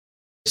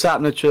What's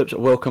happening, troops?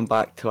 Welcome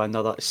back to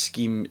another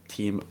Scheme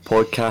Team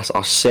podcast,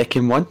 our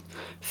second one.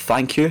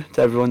 Thank you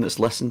to everyone that's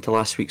listened to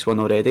last week's one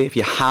already. If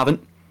you haven't,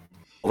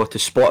 go to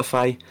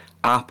Spotify,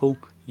 Apple,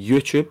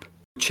 YouTube,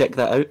 check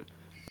that out.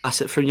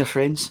 Pass it from your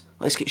friends.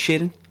 Let's get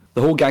sharing.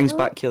 The whole gang's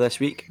back here this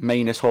week,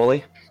 minus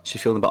Holly.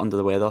 She's feeling a bit under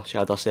the weather. She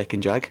had her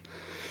second jag.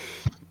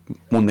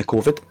 Won the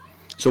COVID.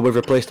 So we've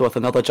replaced her with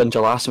another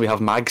ginger lass, and we have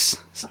Mags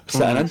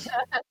sitting in.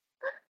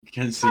 You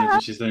can't see it,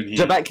 but she's down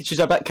here. She's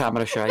a bit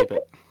camera shy,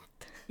 but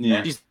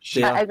yeah.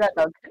 she's That is a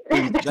dog.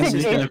 This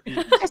is gonna be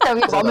Just a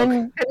wee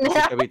woman.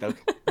 a wee dog.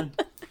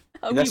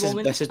 This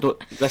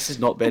is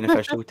not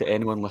beneficial to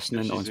anyone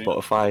listening on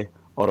Spotify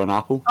or on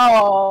Apple.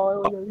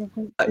 Oh.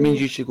 That means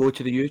you should go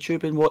to the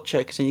YouTube and watch it,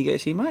 because then you get to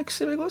see Max.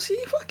 So we go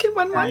see fucking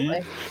win.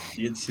 Yeah.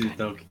 You'd see the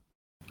dog.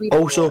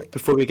 Also,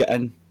 before we get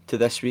into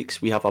this week's,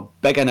 we have a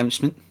big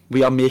announcement.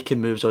 We are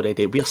making moves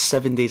already. We are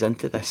 7 days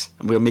into this,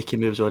 and we're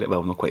making moves already.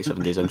 Well, not quite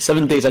 7 days in.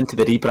 7 days into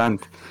the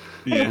rebrand,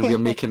 and we're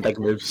making big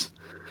moves.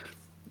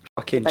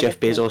 Fucking Jeff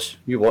Bezos,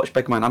 you watch,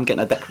 big man. I'm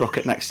getting a dick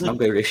rocket next, and I'm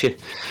going to race you.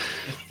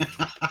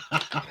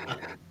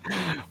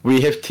 We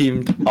have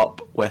teamed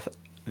up with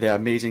the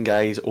amazing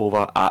guys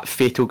over at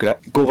Fatal Grip.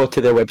 Go over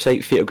to their website,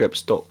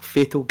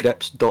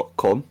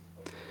 fatalgrips.com,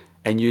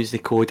 and use the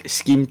code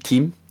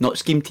SCHEMETEAM, not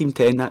Scheme Team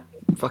 10. That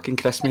fucking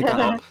Chris made that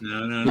up.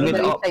 No. He made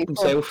it up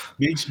himself.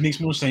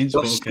 Makes more sense,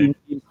 but Scheme okay.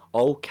 Team,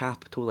 all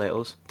capital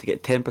letters, to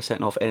get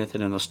 10% off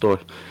anything in our store.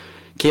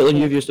 Caitlin,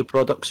 you've used the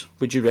products.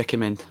 Would you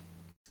recommend?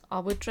 I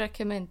would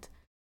recommend.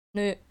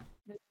 Now,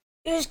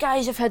 these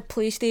guys have had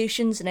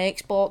PlayStations and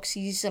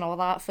Xboxes and all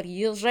that for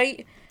years,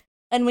 right?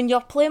 And when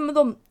you're playing with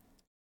them,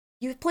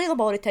 you play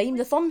them all the time.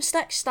 The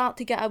thumbsticks start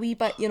to get a wee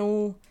bit, Tell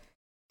me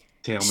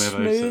about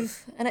smooth,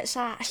 it. and it's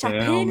a Tell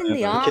pain me in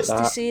the about it. arse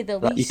to say the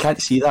You least.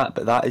 can't see that,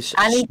 but that is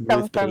I need some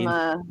smooth for brain.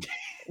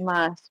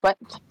 my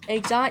Switch.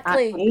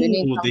 Exactly.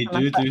 Oh, they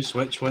do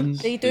Switch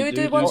ones. They do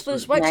ones for the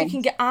Switch. You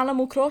can get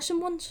Animal Crossing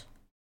ones.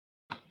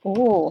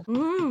 Oh.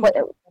 Mm. What,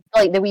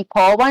 like the wee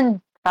paw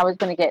one? I was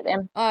going to get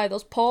them. Aye,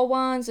 there's paw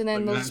ones, and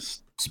then Like,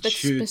 there's that's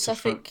chewed to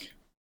specific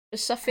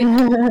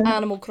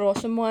Animal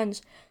Crossing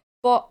ones.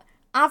 But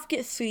I've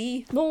got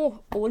 3.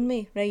 No, own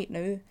me right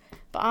now.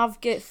 But I've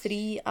got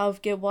 3.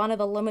 I've got one of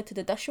the limited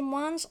edition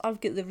ones.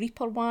 I've got the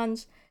Reaper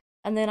ones,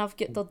 and then I've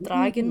got the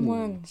Dragon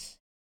ones.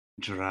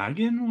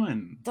 Dragon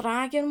one.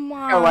 Dragon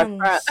Oh, what's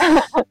ones. that?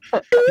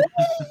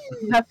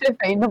 You have to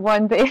find the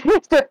one day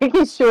so we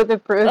can show the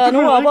proof. I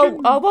know.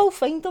 I will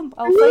find them.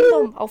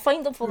 I'll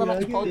find them for the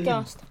next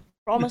podcast.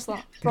 Promise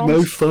that. No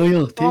Promise.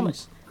 fire,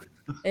 Promise.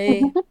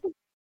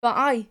 But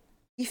aye,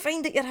 you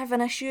find that you're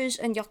having issues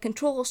and your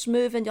controller's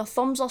moving, your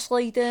thumbs are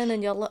sliding,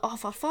 and you're like, oh,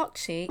 for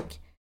fuck's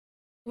sake.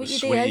 What you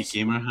do Sweaty is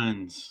gamer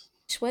hands.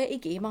 sweaty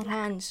gamer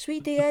hands.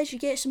 Sweet day is you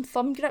get some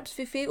thumb grips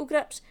for Fatal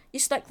Grips, you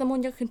stick them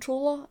on your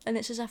controller, and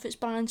it's as if it's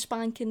brand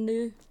spanking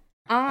new.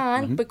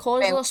 And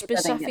because they're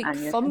specific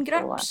thumb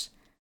grips,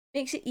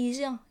 makes it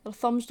easier. Your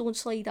thumbs don't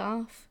slide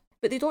off.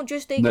 But they don't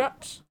just do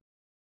grips.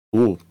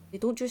 Oh. They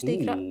don't just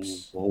do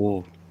grips.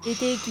 Oh. They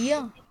do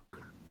gear.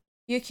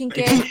 You can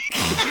get...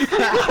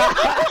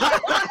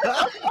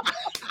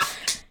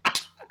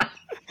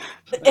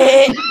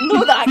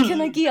 no, that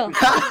kind of gear.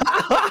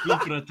 Go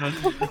for a ton.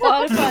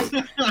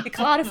 To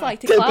clarify.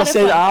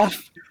 10%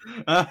 off.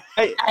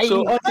 Hey,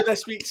 so on to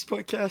this week's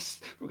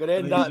podcast. We're going to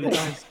end that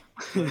now.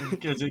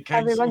 Because it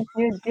counts. Everyone's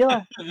new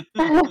dealer.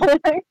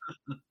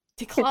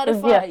 To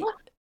clarify,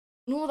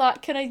 no,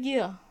 that kind of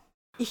gear.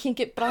 You can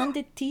get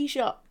branded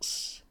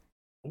t-shirts.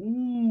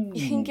 Ooh.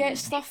 You can get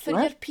stuff for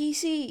your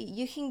PC.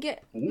 You can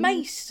get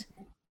mice,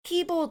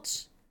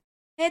 keyboards,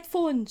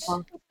 headphones.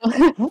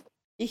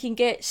 You can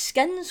get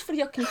skins for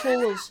your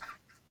controllers.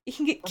 You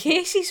can get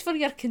cases for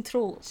your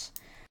controllers.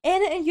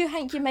 Anything you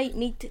think you might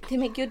need to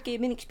make your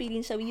gaming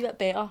experience a wee bit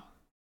better,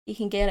 you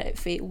can get it at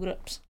Fatal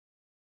Grips.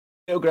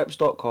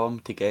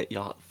 Fatalgrips.com to get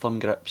your thumb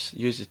grips.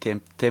 Use the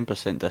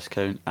 10%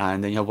 discount,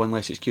 and then you have one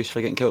less excuse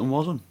for getting killed in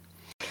Warzone.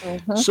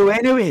 So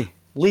anyway,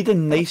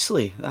 leading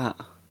nicely that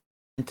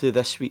into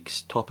this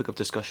week's topic of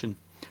discussion.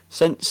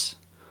 Since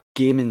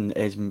gaming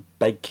is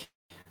big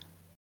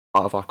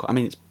part of our...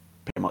 it's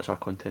pretty much our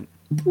content,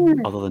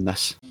 other than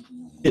this.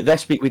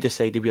 This week we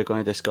decided we are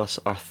going to discuss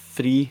our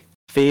 3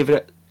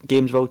 favourite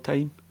games of all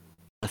time,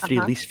 our 3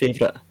 least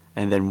favourite,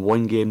 and then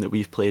one game that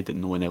we've played that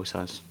no one else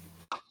has.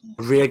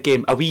 A rare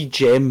game, a wee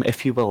gem,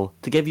 if you will,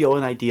 to give you all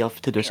an idea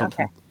to do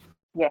something.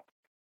 Yeah.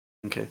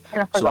 Okay.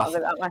 I forgot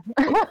about that one.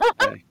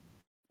 Okay.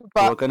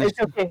 But it's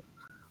okay.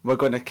 We're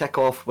going to kick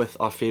off with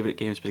our favourite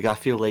games, because I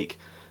feel like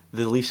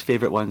the least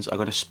favourite ones are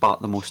going to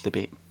spark the most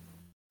debate.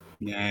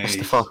 Nice.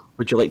 Christopher,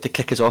 would you like to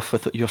kick us off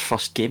with your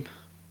first game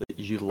that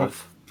you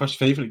love? First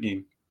favourite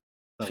game.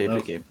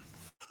 Favourite game?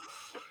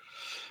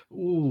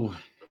 Ooh.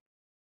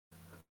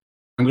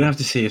 I'm going to have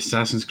to say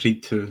Assassin's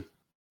Creed 2.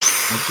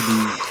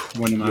 That's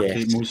one of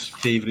my most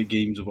favourite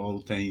games of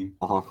all time.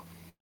 Uh-huh.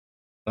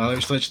 It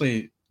was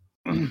literally,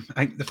 I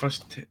think the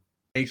first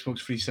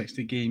Xbox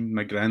 360 game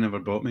my gran ever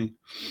bought me.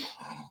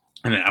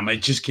 And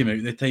it just came out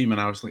at the time,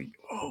 and I was like,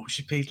 "Oh,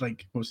 she paid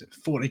like what was it,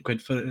 40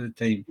 quid for it at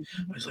the time?"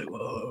 I was like,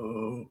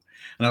 "Whoa!"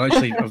 And I've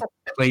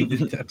played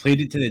it. I played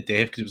it to the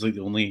death because it was like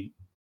the only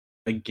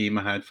big game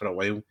I had for a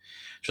while.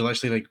 So I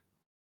actually like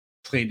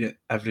played it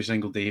every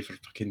single day for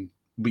fucking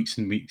weeks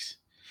and weeks.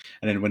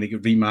 And then when it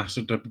got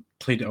remastered, I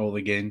played it all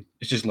again.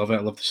 I just love it.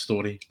 I love the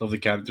story, love the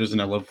characters,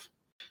 and I love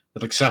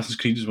like Assassin's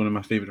Creed is one of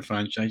my favorite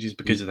franchises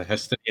because of the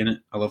history in it.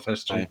 I love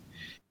history,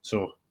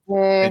 so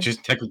it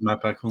just tickled my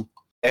pickle.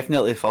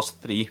 Definitely the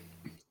first 3.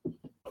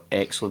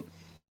 Excellent.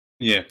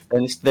 Yeah.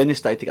 Then they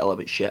started to get a little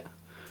bit shit.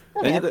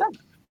 Then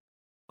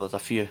there's a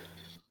few.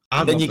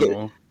 Then you get.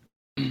 All.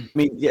 I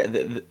mean, yeah,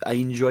 I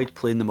enjoyed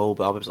playing them all,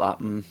 but I was like,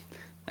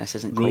 this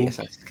isn't quite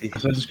Assassin's Creed.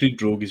 Assassin's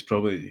Creed Rogue is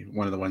probably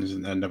one of the ones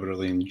that I never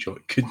really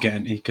could get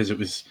into because it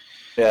was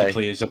you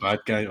play as a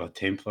bad guy or a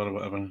Templar or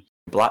whatever.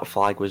 Black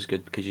Flag was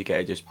good because you get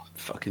to just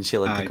fucking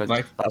sail into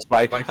country. That's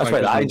why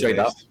I enjoyed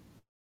that.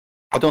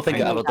 I don't think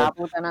I ever did.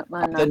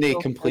 I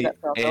didn't complete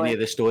any of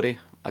the story.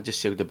 I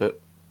just sailed about,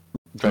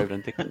 driving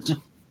into country.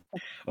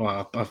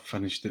 I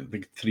finished it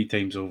like 3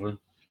 times over.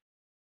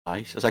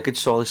 Nice. It's a good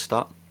solid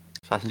start.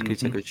 Assassin's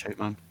Creed's a good shout,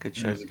 man. Good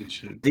shout. It's a good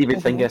shout. Did you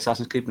even think of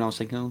Assassin's Creed when I was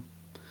thinking of them?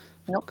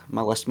 Nope.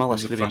 My list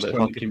could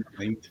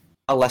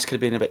have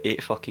been about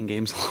 8 fucking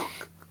games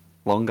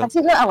longer. That's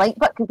what I like,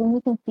 but because then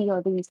you can see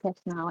all these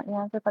personality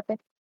of everybody.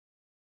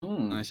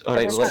 Nice.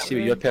 Alright, well, let's see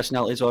what your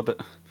personality is all about.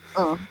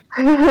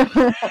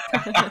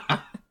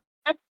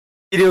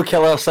 Serial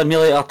Killer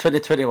Simulator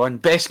 2021.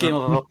 Best game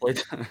I've ever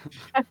played.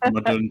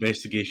 Murder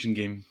investigation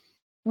game.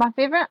 My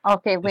favourite?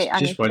 Okay, wait.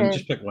 Just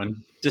pick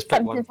one. Just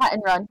pick one. Simpsons Hit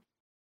and Run.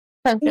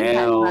 Simpsons Hit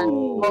and Run.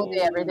 All day,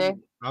 every day.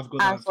 I've got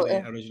that for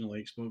the original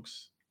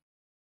Xbox.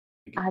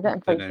 I had it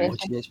in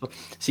PlayStation.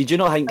 See, do you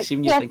know how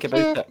when you think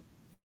about it?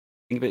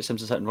 Think about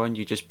Simpsons Hit and Run,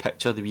 you just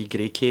picture the wee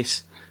grey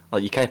case.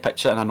 Like, you can't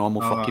picture it in a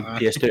normal fucking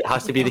PS2. It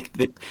has to be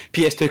the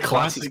PS2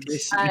 classic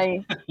case.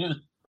 Aye.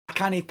 I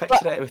can't even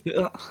picture it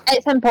without that.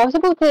 It's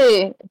impossible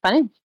to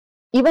finish.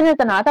 Even as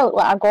an adult,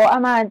 like I got a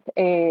mad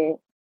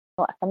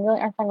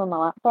simulator thing on my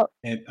laptop.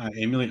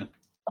 Emulator?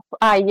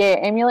 Yeah,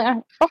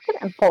 emulator. Fucking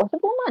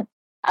impossible, man.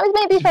 I was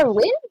maybe for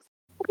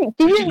wins.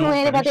 Do you know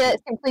anybody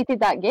that's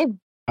completed that game?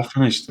 I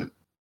finished it.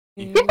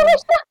 You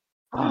finished it?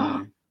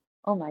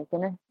 Oh my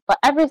goodness. But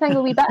every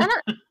single wee bit in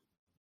it?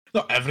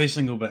 Not every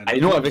single bit in it. I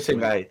know everything,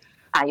 right?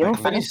 You won't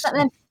finish it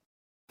then.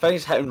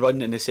 Finished Hit and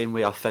Run in the same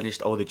way I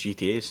finished all the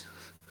GTAs.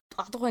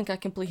 I don't think I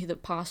completed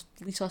it past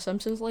Lisa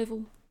Simpson's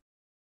level.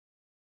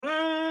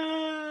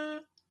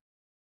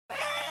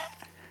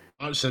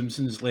 Art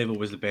Simpson's level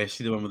was the best.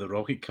 The one with the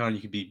rocket car and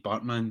you could be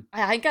Batman.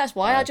 I think that's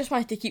why I just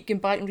wanted to keep going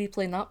back and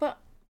replaying that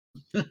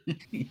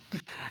bit.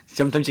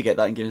 Sometimes you get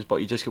that in games, but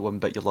you just get one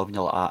bit you love and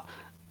you're like,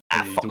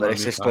 fuck the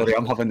rest of the story,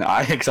 I'm having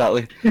that.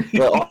 Exactly.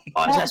 Like,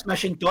 is this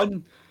mission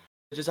done?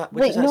 What does that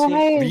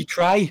say?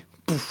 Retry?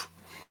 Poof.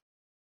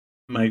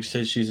 Meg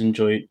says she's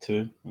enjoyed it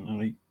too.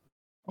 Alright.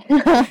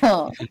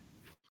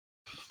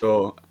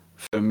 So,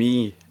 for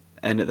me,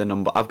 in at the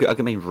number, I got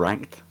mine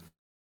ranked.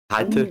 I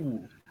had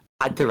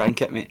to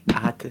rank it, mate. I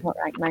had to.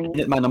 In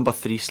at my number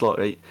 3 slot,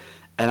 right?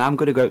 And I'm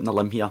going to go out on a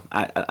limb here.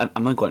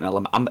 I'm not going on a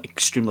limb. I'm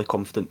extremely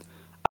confident.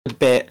 I'd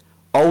bet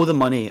all the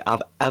money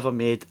I've ever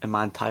made in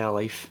my entire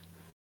life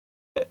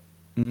that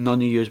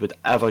none of you would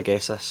ever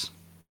guess this.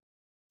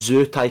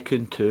 Zoo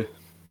Tycoon 2.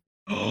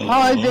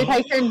 Zoo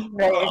Tycoon.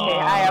 Right, okay.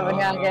 I haven't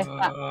guessed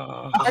that.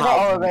 I forgot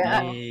all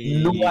about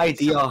it. No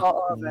idea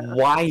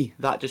why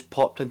that just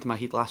popped into my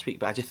head last week,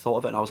 but I just thought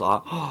of it and I was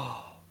like,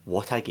 oh,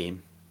 what a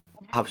game.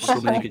 I have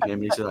so many good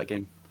memories of that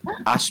game.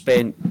 I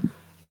spent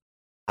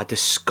a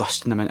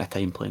disgusting amount of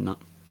time playing that.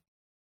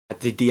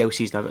 The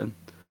DLCs and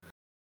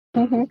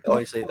everything.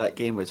 Honestly, that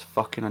game was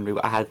fucking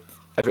unreal. I had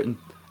everything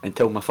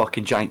until my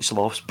fucking giant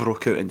sloths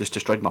broke out and just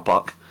destroyed my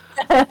park.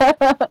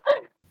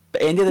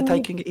 But any of the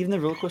Tycoon, even the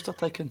roller coaster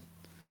Tycoon.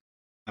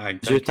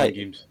 Zoo Tycoon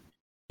games.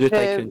 Zoo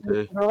Tycoon 2.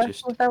 The roller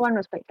coaster one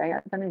was quite great. I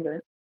didn't enjoy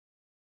it.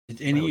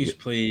 Did any of you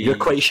play? You're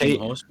quite shy.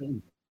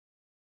 Hospital?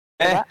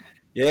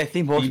 Yeah,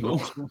 Theme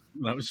Hospital.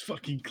 That was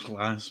fucking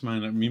class,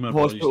 man. Me and my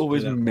Hospital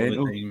boys was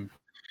mental.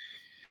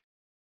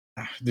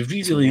 They've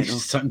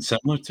released something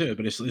similar to it,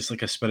 but it's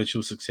like a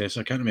spiritual successor.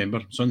 I can't remember.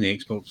 It's on the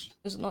Xbox.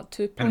 Is it not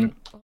 2 Point?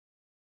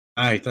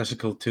 Aye, that's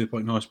called 2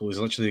 Point Hospital. It's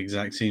literally the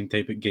exact same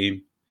type of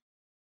game.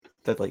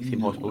 Did like Theme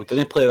Hospital.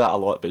 Didn't play that a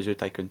lot, but Zoo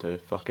Tycoon 2.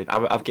 Fucking,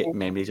 I've got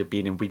memories of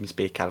being in Wemyss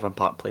Bay Caravan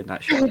Park playing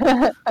that shit.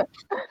 I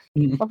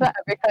bet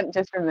every cunt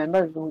just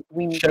remembers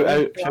Wemyss Shout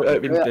out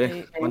Wemyss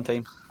Bay one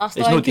time. I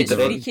still think it's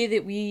freaky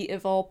that we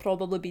have all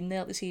probably been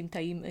there at the same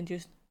time and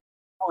just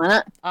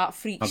that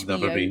freaks me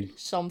out. Been.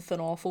 Something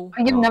awful.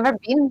 Oh, you've never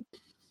been?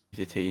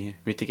 We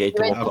need to get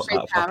to walk up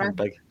that fucking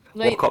big.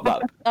 Right, walk up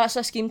that. That's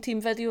a scheme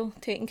team video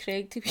taking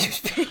Craig to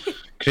use Bay.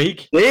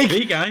 Craig,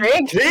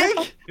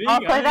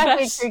 I'll play that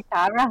with Craig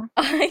camera.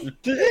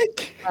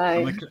 Craig.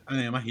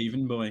 I am a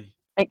haven boy.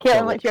 Right,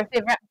 Caitlin, what's your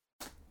favourite?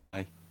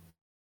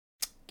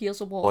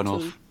 Gears of War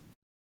 2.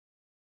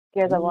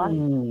 Gears of War. I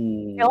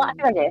feel like I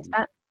could have guessed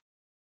that.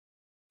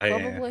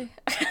 Probably.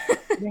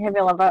 The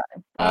heavy liver.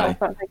 Aye.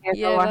 That's a good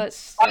Yeah, one.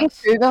 that's Why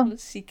two though? a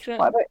secret.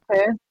 What about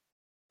two?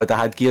 But I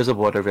had Gears of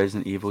War or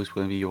Resident Evil is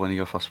going to be one of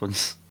your first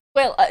ones.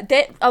 Well,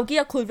 I'll give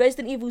you a clue.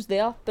 Resident Evil's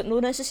there, but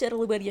not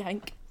necessarily where you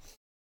think.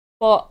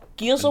 But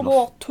Gears of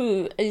War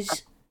 2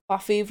 is my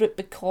favourite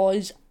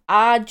because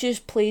I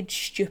just played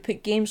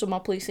stupid games on my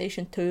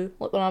PlayStation 2,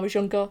 like when I was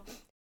younger.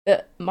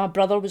 But my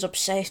brother was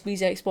obsessed with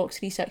his Xbox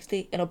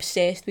 360 and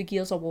obsessed with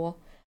Gears of War.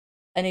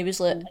 And he was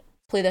like,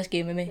 play this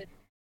game with me.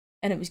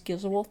 And it was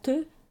Gears of War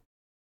 2.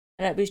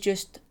 And it was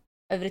just,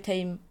 every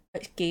time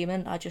it's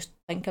gaming, I just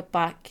think it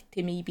back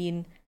to me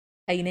being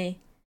tiny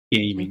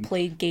and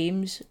played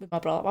games with my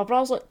brother. My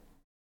brother's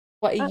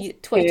like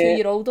 22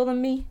 year older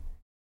than me.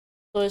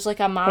 So it's like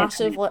a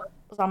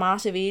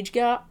massive age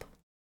gap.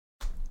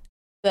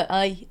 But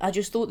I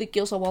just thought that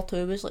Gears of War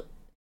 2 was like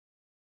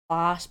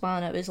class,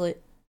 man. It was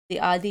like they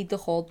added the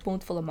hard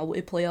mode for the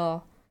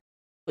multiplayer,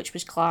 which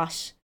was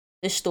class.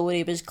 The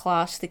story was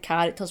class, the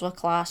characters were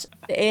class.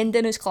 The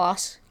ending is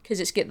class, because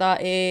it's got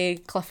that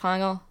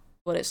cliffhanger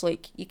where it's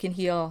like you can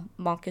hear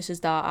Marcus's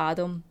dad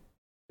Adam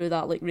through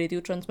that like radio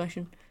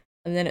transmission.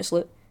 And then it's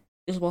like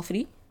Gears of War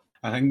 3.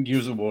 I think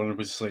Gears of War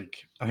was like,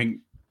 I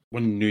think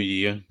one New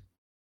Year,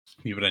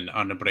 we were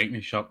on the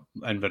Brightney shop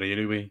in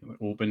Inverary way, like,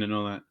 open and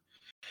all that.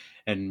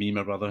 And me and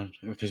my brother,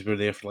 because we were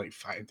there for like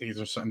 5 days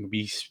or something,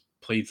 we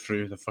played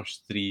through the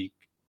first 3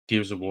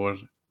 Gears of War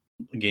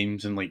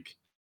games in like,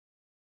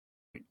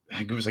 I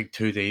think it was like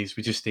 2 days.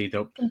 We just stayed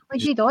up.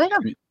 Would you do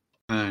it?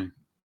 My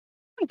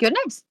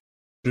goodness.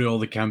 Through all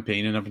the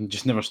campaign and everything,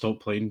 just never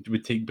stopped playing.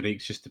 We'd take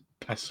breaks just to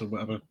piss or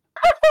whatever.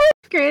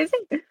 Crazy.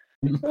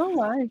 Oh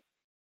my.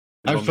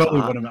 That's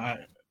probably one of my...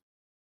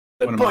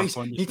 Boys,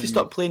 you need to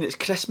stop playing. It's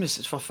Christmas.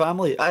 It's for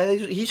family.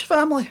 He's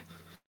family.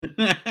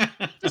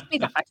 Just be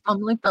the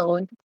family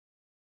alone.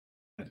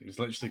 It was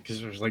literally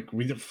because it was like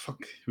we didn't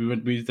want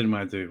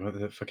to do what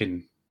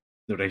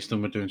the rest of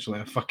them were doing. So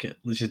like, fuck it,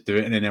 let's just do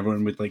it. And then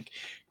everyone would like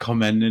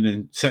come in and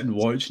then sit and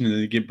watch, and then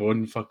they get bored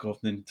and fuck off.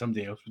 And then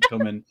somebody else would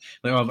come in,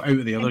 like out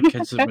of the other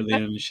kids that were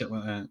there and shit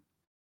like that.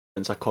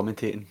 Since I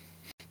commentating.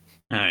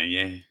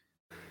 Yeah.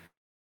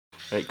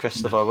 Right,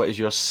 Christopher, what is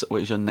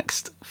your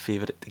next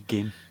favourite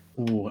game?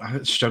 Oh,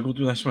 I struggled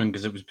with this one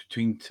because it was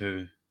between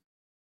two.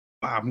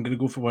 I'm going to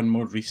go for one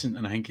more recent,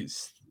 and I think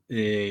it's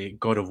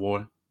God of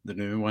War, the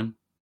new one.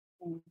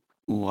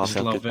 Oh, I've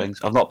heard good things.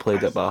 I've not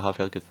played it, but I have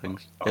heard good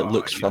things. It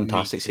looks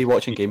fantastic. See,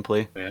 watching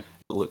gameplay, it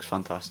looks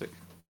fantastic.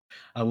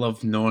 I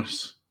love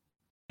Norse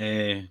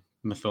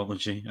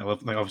mythology. I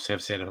love, like obviously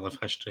I've said, I love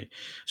history.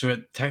 So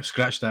it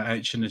scratched that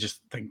itch, and I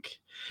just think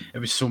it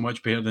was so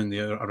much better than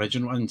the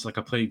original ones. Like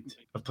I played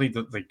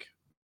like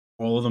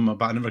all of them,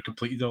 but I never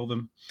completed all of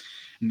them.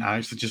 And I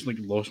actually just like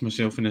lost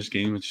myself in this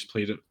game. I just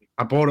played it.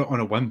 I bought it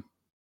on a whim.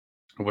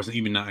 I wasn't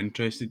even that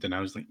interested, and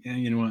I was like, yeah,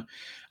 you know what?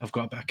 I've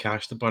got a bit of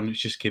cash to burn. It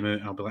just came out,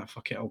 and I'll be like,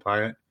 fuck it, I'll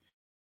buy it.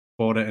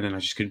 Bought it, and then I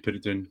just couldn't put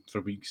it down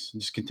for weeks.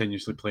 And just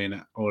continuously playing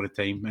it all the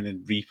time, and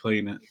then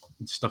replaying it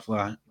and stuff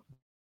like that.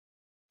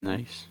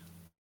 Nice.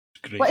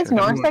 Great. What is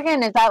Norse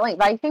again? Is that like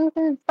Vikings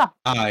and stuff?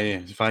 Yeah,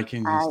 it's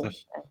Vikings and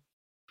stuff.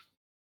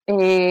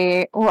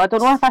 I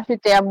don't know if I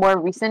should do a more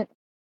recent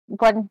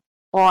one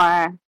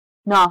or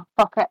no.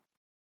 Fuck it.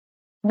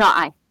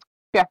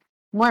 Sure,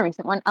 more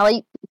recent one. I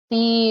like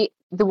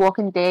the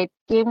Walking Dead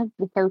game,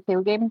 the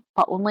Telltale game,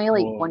 but only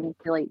like 1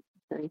 to like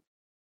 3.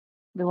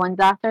 The ones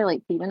after,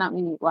 like even that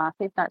me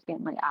Lassie starts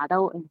getting like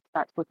adult and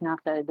starts looking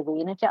after the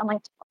vein and shit. I'm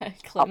like,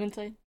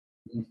 Clementine.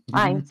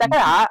 I'm sick of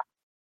that.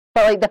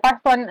 But like the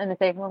first one and the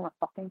second one were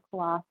fucking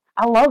class.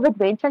 I love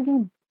adventure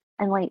games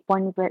and like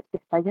ones where it's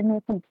decision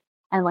making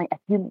and like if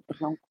you make the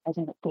wrong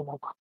decision, it's game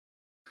over.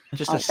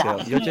 Just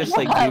you're just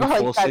like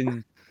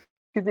reinforcing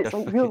because it's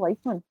like real life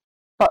one,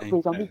 but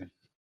with zombies.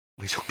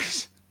 With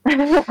zombies.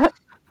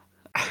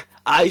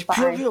 It's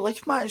pure real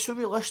life, man. It's so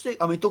realistic.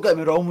 I mean, don't get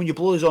me wrong. When you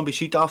blow the zombie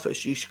seed off,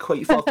 it's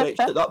quite far fetched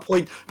at that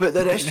point. But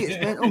the rest of it's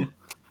mental.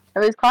 It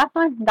was class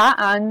one. That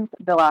and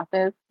The Last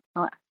of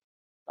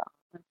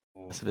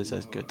Us. This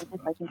is good.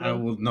 I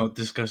will not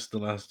discuss The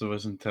Last of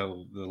Us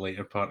until the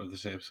later part of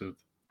this episode.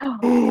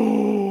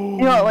 You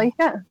don't like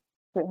it?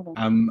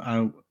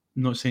 I'm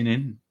not saying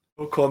anything.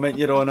 No comment,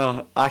 Your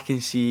Honour. I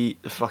can see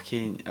the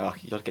fucking... Oh,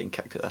 you're getting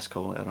kicked at this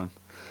call later on.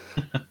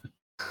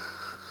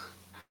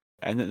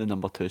 In at the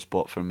number 2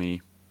 spot for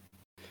me.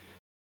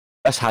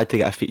 This had to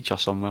get a feature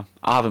somewhere.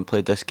 I haven't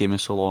played this game in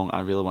so long, I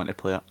really want to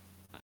play it.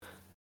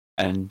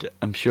 And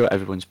I'm sure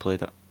everyone's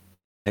played it.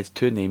 It's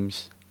 2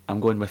 names.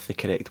 I'm going with the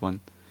correct one.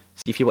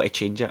 See if you want to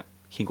change it,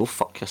 you can go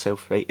fuck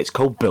yourself, right? It's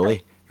called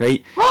Bully,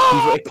 right?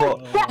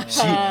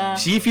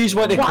 See if you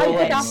want to call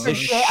it the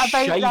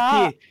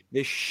shitey,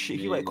 if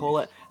you want to call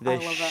it the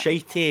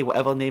shitey,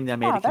 whatever name the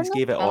Americans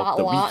gave it, or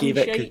that we gave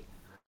it.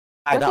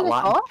 That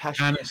Latin pish.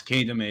 Canis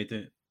Cada made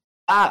it.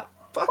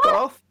 Fuck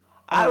off.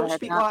 I don't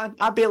speak Latin.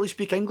 I barely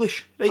speak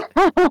English, right?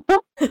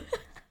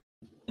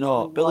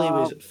 No, Bully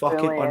was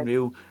fucking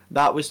unreal.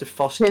 That was the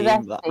first game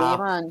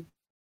that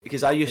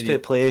because I used to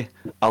play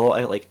a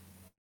lot of like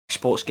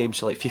sports games,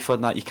 so like FIFA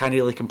and that. You can't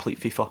really complete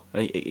FIFA,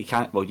 right? You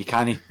can't. Well, you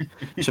can't.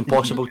 It's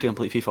impossible to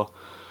complete FIFA.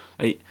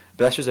 Right,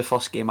 but this was the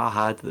first game I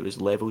had that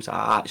was levels that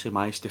I actually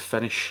managed to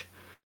finish,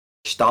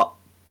 start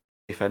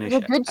to finish,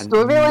 It's a good and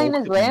storyline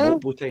as well.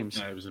 multiple times.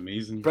 Yeah, it was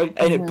amazing. Right,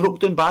 and it broke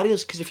down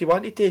barriers because if you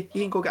wanted to,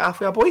 you can go get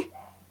halfway a boy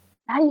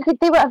You could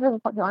do whatever the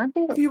fuck you want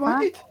to do. if you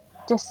wanted.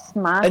 Just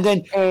smash. And then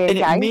and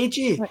guys.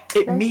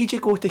 it made you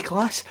go to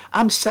class.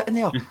 I'm sitting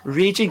there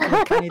raging because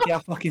I can't do a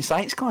fucking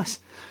science class.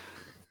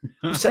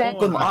 I'm sitting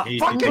going like,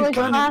 fucking English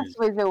cunt. class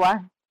was the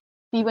worst.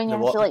 See when you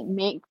have to like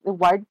make the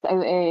words out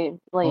of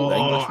like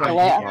English the right,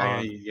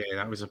 letter. Yeah,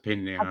 that was a pain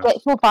in the I ass.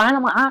 get so far and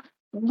I'm like,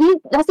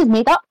 this is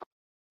made up.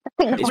 I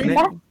think It's the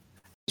mental. fucking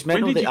It's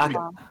mental that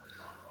I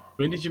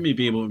When did you maybe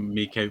be able to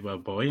make out with a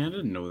boy? I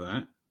didn't know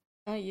that.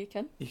 Oh, you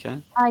can. you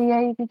can.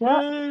 yeah, you can do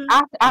it.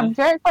 I'm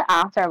sure it's like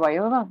after a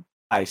while though.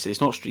 Aye, so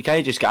it's not street. You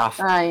can't just get off.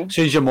 Aye. As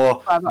soon as you're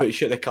more, Clever. but you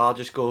shoot the car,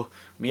 just go,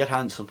 "Mere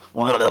handsome."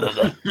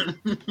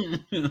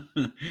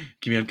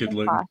 Give me a good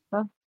look.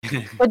 Faster.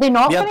 But they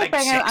not You're going to big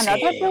bring out another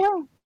sexy.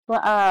 trailer?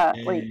 But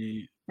wait,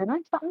 Eh, did I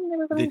something they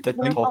were They going to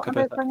did talk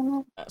about it. bringing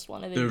out? That's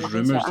one of the There's rumours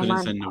rumours that that I-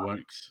 it's in the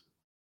works.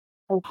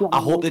 It'd be I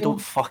hope they amazing.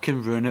 don't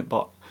fucking ruin it,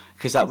 but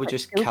because that It's would like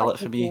just feels kill like it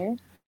for me. GTA.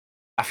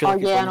 I feel Oh,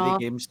 like it's yeah, one of no. the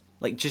games.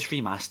 Like, just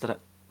remaster it.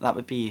 That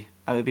would be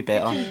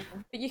better.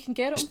 But you can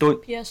get it Just on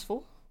don't-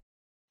 PS4.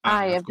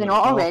 Aye, of if they're course.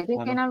 not Oh, already I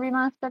know. kind of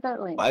remastered it,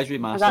 like. But as that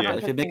remastered, not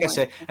if they the make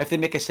thing, if they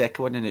make a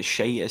second one and it's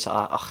shite, it's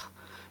like, ugh,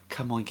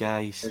 come on,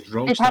 guys. It's They'd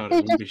Rockstar, have it to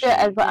won't be just do it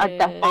as shit. like a Yeah.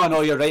 different. Oh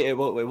no, you're right. It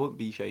won't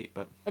be shite,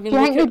 but I mean, Do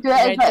you think they look do it at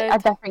as like a Red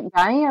Dead. different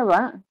guy or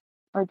what?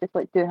 Or just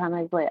like do him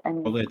as like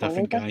in Probably a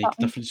different college or guy,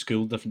 something? different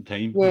school, different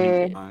time.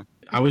 Yeah.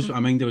 I was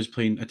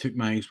playing. I took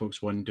my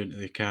Xbox One down to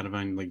the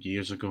caravan like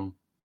years ago,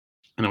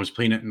 and I was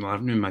playing it in the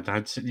living room. My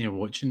dad's sitting there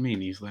watching me,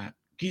 and he's like,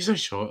 "He's a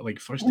shot." Like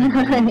first time,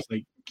 ever, he's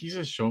like, "He's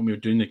a shot." We were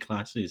doing the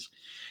classes,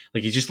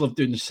 like he just loved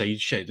doing the side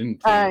shit.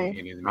 Didn't play like, Aye.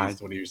 any of the main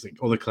story. He was like,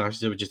 all the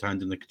classes, I would just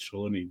hand him the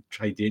controller, and he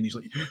tried it, and he's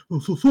like, "Oh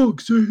for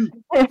fuck's sake!"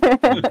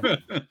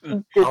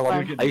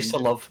 I used to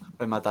love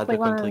when my dad Like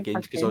would come one play of games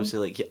those because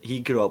obviously like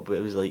he grew up. It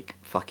was like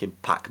fucking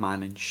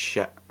Pac-Man and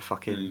shit,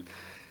 fucking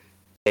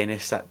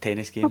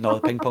tennis game. No,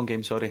 the ping pong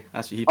game. Sorry,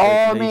 that's what he played. Oh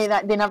and I used-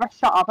 mate, they never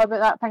shut up about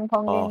that ping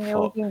pong Oh game. The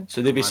old fuck! game.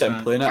 So they'd be My sitting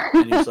dad- playing it,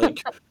 and he's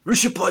like,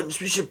 "Where's your buttons?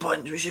 Where's your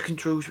buttons? Where's your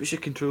controls? Where's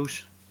your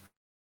controls?"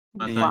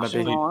 My Yeah, dad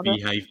maybe. played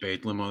Beehive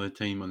Bedlam all the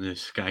time on the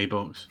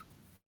Skybox.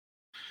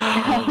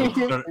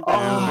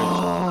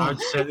 Oh. I'd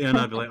sit there and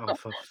I'd be like, "Oh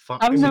for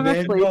fuck's I've sake!" never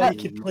Remember, played you it.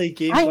 could play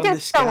games I on think the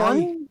it's still sky.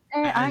 on.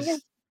 I It guess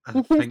is- I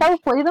you can think- still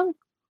play them.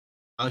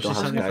 I was Don't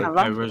just have sitting there for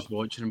Sky. hours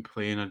watching him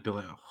play, and I'd be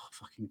like, "Oh,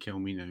 fucking kill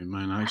me now,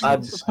 man!" I actually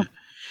had to sit.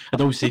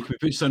 I'd always say, "Can we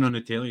put something on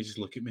the telly? Just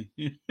look at me."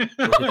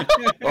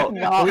 Oh,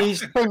 No,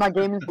 please, play my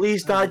games.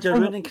 please, Dad, you're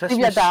ruining Leave your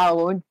Christmas. dad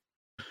alone.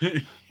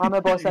 I'm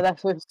a boss of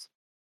this house.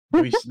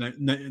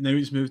 now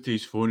he's moved to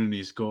his phone and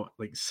he's got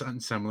like something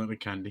similar to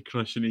Candy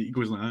Crush, and he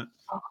goes like that.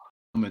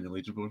 I'm in the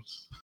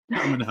leaderboards.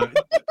 I'm in the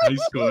high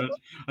score.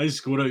 I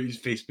score out his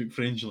Facebook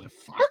friends. You're like,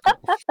 fuck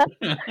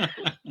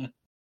off.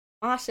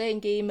 My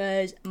second game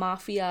is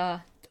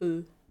Mafia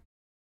 2.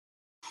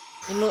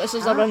 You notice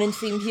there's a running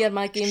theme here.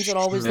 My games are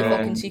always the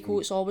fucking sequel.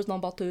 It's always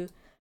number 2.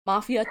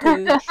 Mafia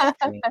 2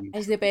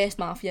 is the best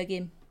Mafia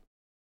game.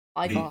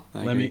 By Hey, far.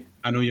 I Let me. agree.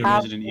 I know your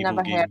I've Resident Evil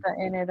never game. heard of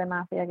any of the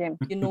Mafia games.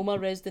 You know my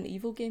Resident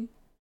Evil game?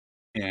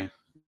 Yeah.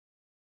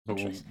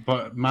 Interesting.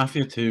 But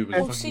Mafia 2 was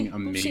We'll fucking see,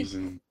 we'll see.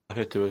 amazing.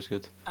 Mafia 2 was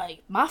good. Aye.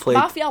 Played-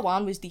 Mafia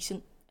 1 was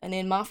decent. And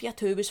then Mafia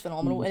 2 was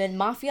phenomenal. And then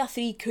Mafia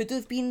 3 could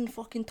have been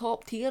fucking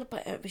top tier,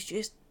 but it was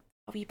just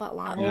a wee bit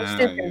lagging. Yeah.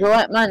 Just Google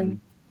it,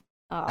 man.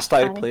 Ah, I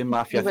started Aye. playing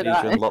Mafia See 3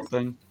 what during that is.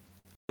 lockdown.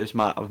 It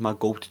was my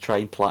goal to try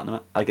and platinum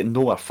it. I get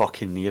nowhere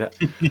fucking near it.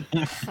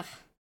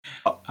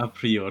 I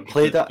pre-ordered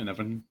Played it. and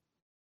everything.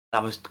 I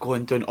was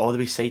going down all the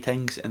wee side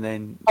things, and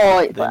then Oh,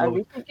 it's then, like a ob-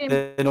 recent game.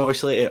 then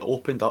obviously it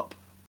opened up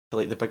to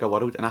like the bigger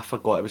world, and I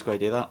forgot I was going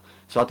to do that.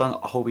 So I done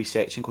a whole wee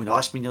section going, "Oh,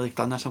 it's been nearly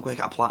done this. I'm going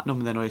to get a platinum."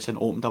 And then all of a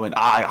sudden opened. I went,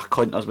 I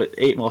couldn't. There's about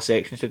 8 more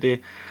sections to do.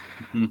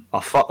 Mhm. Oh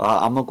fuck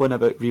that! I'm not going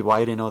about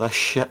rewiring all this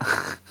shit.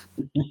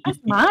 That's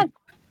mad.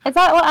 Is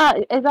that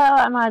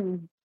like a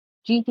mad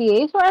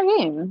GTA sort of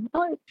game?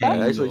 Oh, it's Yeah, sick.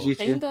 that's what GTA.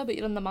 kinda, but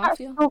you're in the That's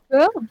Mafia. so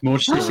cool. More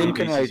the same story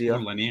kind of based, idea.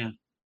 more linear.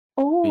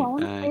 Oh, I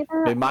want to play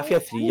that. But Mafia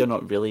 3, you're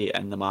not really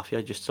in the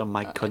Mafia, just some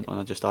mad cunt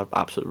on just an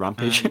absolute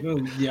rampage. Well,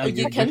 yeah, Oh,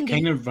 you you're can be.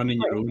 kind of running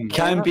your own.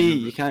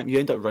 You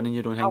end up running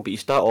your own thing, but you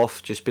start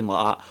off just being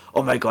like that.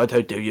 Oh my god,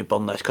 how dare you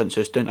burn this cunt's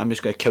house down? I'm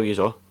just going to kill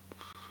you all.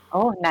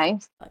 Oh,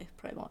 nice. Aye,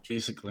 pretty much.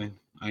 Basically,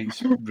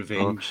 it's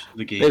revenge.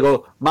 The There you game.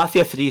 go.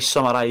 Mafia 3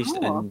 summarised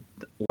Oh. in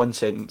one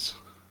sentence.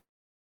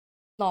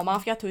 No,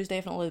 Mafia 2 is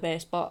definitely the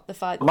best, but the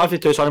fact Mafia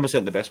 2 is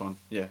 100% the best one.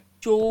 Yeah,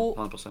 Joe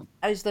 100%.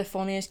 is the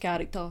funniest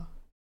character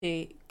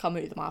to come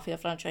out of the Mafia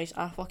franchise.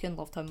 I fucking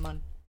loved him,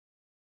 man.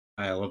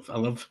 I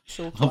love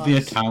So the class.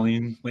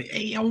 Italian. Like,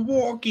 hey, I'm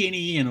walking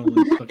in. And all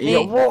this fucking- Hey,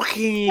 You're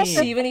walking!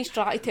 See when he's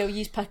trying to tell you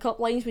his pickup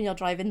lines when you're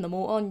driving the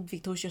motor, and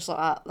Vito's just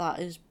like, that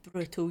is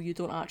brutal. You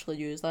don't actually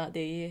use that, do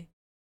you?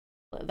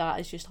 Like, that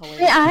is just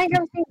hilarious. Wait, I think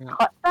I've seen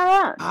cuts of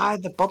that. Ah,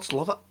 the birds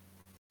love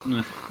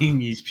it.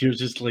 He's pure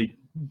just like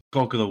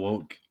cock of the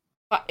walk.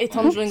 But he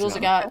turns around and goes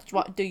like,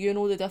 "What? Do you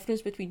know the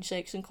difference between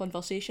sex and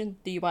conversation?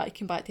 Do you want to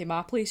come back to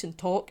my place and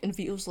talk?" And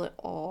Vito's like,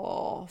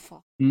 "Oh,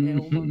 fuck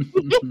hell,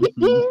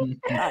 man.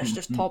 That's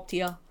just top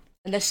tier."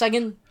 And the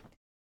singing,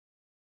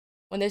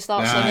 when they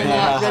start singing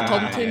that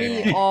 "Return to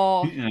Me,"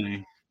 oh,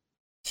 Aye.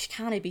 you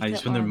can't beat Aye, it,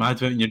 it's when they're man. mad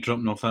about and you're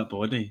dropping off that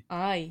body.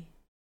 Aye.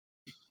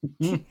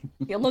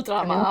 You're no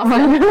drama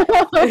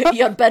after.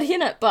 You're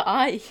burying it, but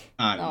aye.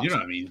 Aye, No, you know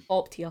what I mean.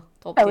 top tier,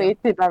 top A tier. way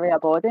to bury a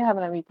body,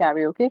 having a wee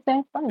karaoke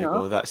fest. I There you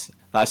know. go.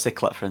 That's the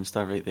clip for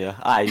Insta right there.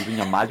 Aye, when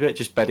you're mad with it,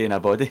 just burying a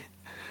body.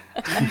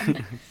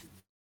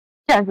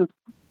 Cancelled.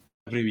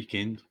 Every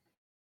weekend.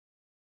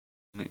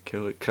 Right,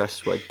 cool.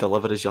 Chris, what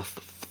deliver is your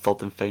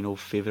third and final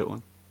favourite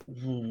one?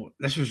 Whoa,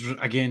 this was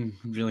again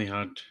really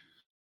hard.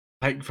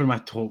 Pick for my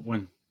top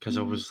one because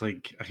I was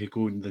like, I could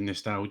go in the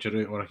nostalgia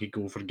route or I could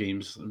go for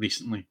games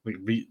recently,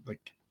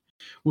 like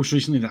most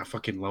recently that I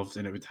fucking loved,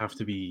 and it would have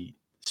to be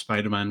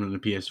Spider-Man on the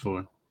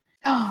PS4.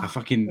 I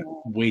fucking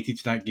waited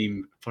to that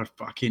game for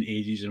fucking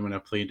ages, and when I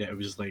played it, it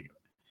was like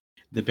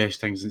the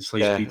best things in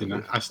sliced speed,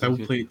 and I still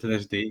play it to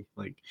this day.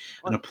 Like,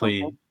 and I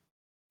play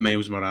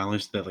Miles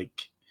Morales, the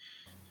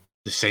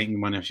second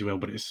one, if you will,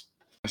 but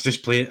I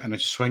just play it and I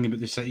just swing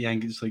about the city,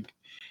 and it's like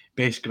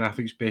best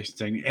graphics, best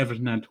design,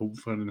 everything I'd hoped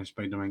for in a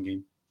Spider-Man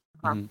game.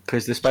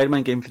 Because the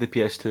Spider-Man game for the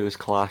PS2 is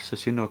class. So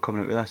soon they're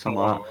coming out with this. I'm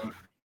like,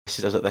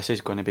 this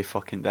is going to be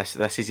fucking this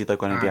is either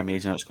going to be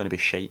amazing or it's going to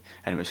be shite,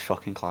 and it was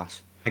fucking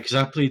class. Because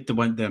I played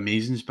the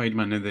Amazing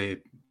Spider-Man and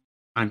the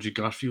Andrew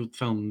Garfield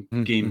film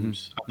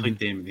games. I played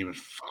them and they were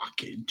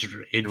fucking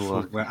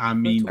dreadful. Like, I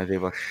mean, they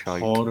were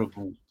shite.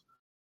 Horrible.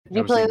 Did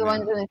you play the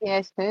ones on the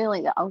PS2,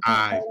 like the Ultimate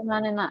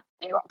Spider-Man and that?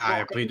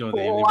 I played all them.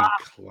 They were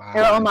class.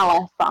 They're on my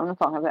list, but I'm not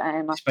talking about it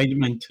anymore.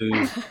 Spider-Man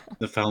 2,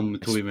 the film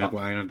with Tobey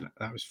Maguire,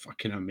 that was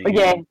fucking amazing.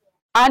 Yeah,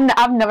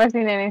 I've never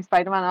seen any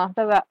Spider-Man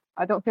after that.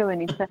 I don't feel the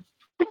need to.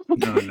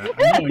 No.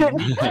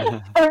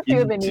 I don't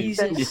feel the need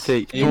to. You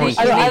take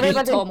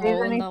Tom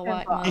Holland a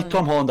whack, man. Give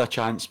Tom Holland a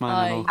chance,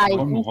 man.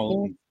 Tom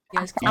Holland.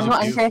 Yes, I'm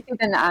not interested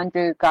in the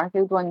Andrew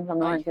Garfield ones. I'm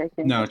not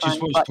interested in No,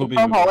 just watch Tobey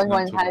Tom Maguire. Holland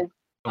ones has.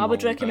 I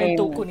would recommend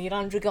don't go near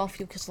Andrew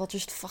Garfield because they're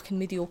just fucking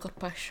mediocre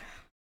pish.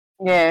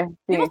 Yeah.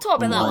 We were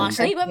talking about that last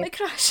night, weren't we,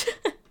 Chris?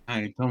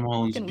 Aye, Tom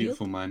Holland's a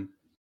beautiful man.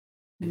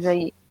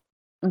 Right.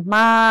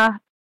 My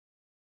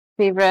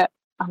favourite,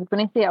 I was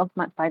going to say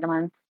Ultimate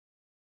Spider-Man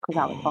because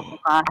that was fucking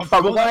class.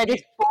 But we've already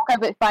spoke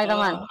about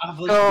Spider-Man. I've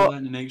listened to that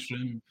in the next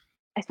room.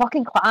 It's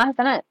fucking class,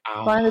 isn't it?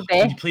 It's one of the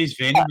best. He plays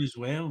Venom as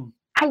well.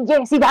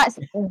 Yeah, see, that's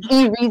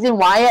the reason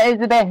why it is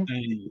the best.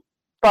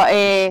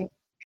 But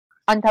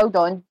Until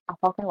Dawn, I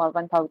fucking love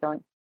Until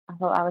Dawn. I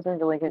thought that was a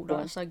really good game.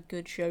 That's a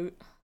good shout.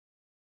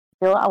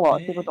 I feel like a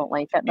lot of people don't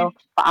like it though,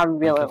 but I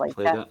really liked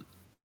it.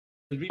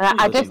 And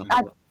I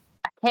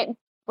kept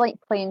like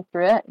playing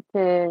through it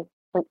to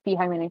like see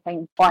how many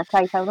times I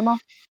try to tell them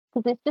off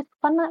because it's just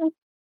fun that way.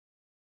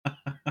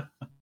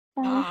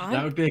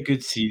 That would be a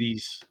good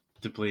series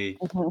to play.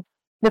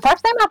 The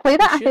first time I played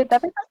it, I saved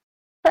everything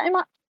pretty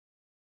much.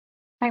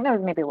 I think there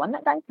was maybe one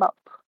that died, but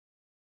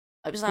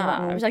it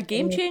was a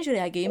game changer,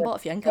 a game, but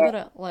if you think about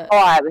it, like...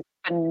 oh, it was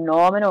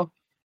phenomenal.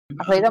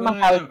 I played it on my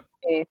house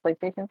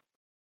PlayStation.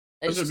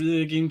 Was it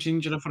really a game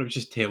changer? I thought it was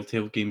just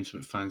Telltale games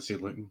with fancy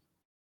looking.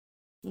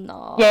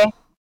 No. Yeah,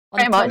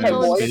 pretty much it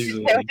was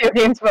just Telltale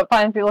games but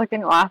fancy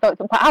looking. Oh, I thought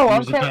I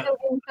love Telltale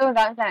games, so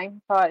that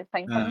thing. So it's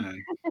fine for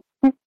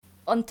me.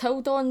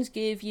 Until Dawn's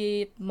gave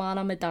you Man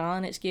of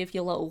Medan, it's gave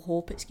you Little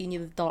Hope, it's giving you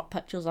the Dark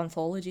Pictures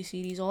anthology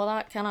series, all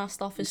that kind of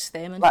stuff is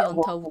stemming to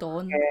Until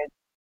Dawn.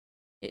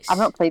 I've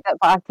not played it,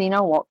 but I've seen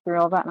a walkthrough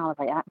of it, and I was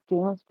like, that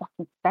game is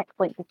fucking sick.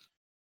 Like,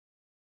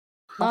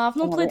 no, I've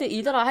not played it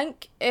either. I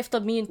think after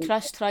me and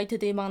Chris tried to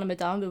do Man of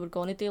Medan, we were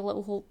going to do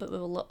Little Hope, but we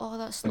were like, oh,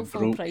 that's still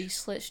full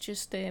price. Let's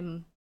just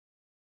leave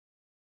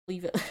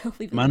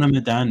it. Man of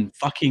Medan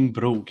fucking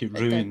broke. It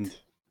ruined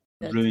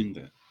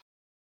it.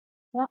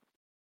 Yeah.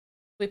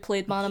 We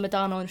played Man of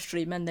Medan on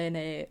stream, and then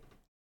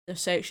the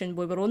section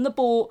we were on the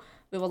boat,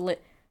 we were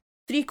like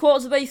 3/4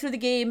 of the way through the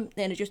game,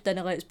 then it just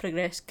didn't let us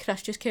progress.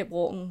 Chris just kept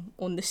walking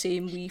on the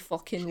same wee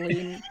fucking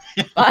lane,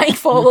 back and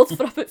forward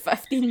for about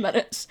 15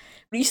 minutes.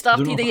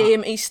 Restarted the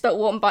game, he's still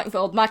walking back and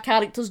forward. My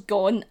character's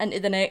gone into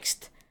the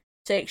next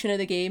section of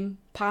the game,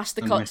 past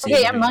the cutscene.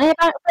 Get your money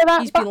back for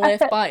that. He's been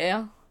left back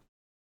there.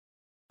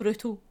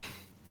 Brutal.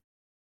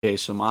 Okay,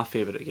 so my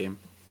favourite game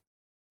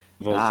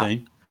of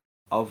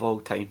all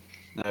time.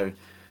 Now,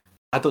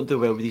 I don't do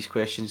well with these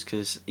questions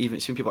because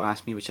even some people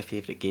ask me what's your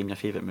favourite game, your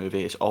favourite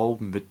movie. It's all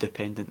mood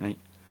dependent, right?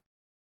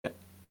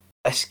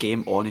 This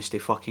game, honestly,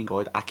 fucking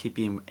God, I could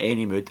be in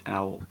any mood and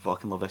I'll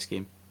fucking love this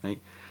game, right?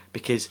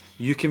 Because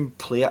you can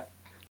play it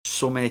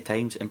so many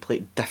times and play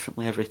it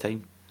differently every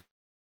time.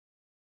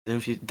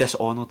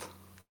 Dishonored.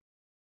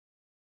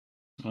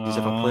 Did you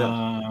ever play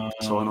it?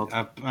 Dishonored.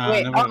 Wait,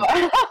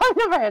 I've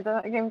never heard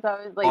of that game, so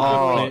I was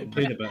like...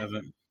 played a bit of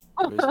it.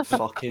 It was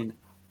fucking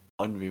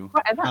unreal.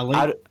 What is it? I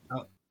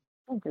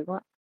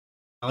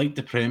like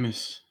the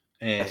premise.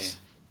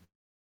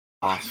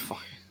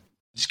 Fuck.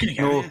 Just gonna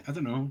get it. I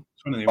don't know.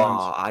 It's one of the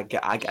ones. I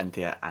get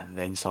into it and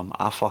then some.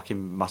 I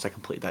fucking must have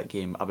completed that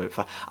game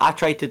about. I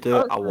tried to do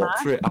Oh, a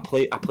walkthrough.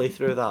 I play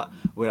through that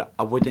where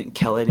I wouldn't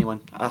kill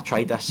anyone. I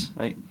tried this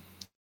right,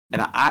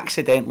 and I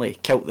accidentally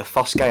killed the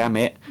first guy I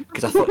met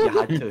because I thought you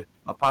had to.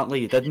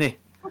 Apparently you didn't.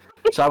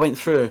 So I went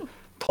through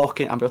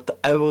talking about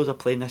hours of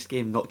playing this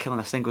game, not killing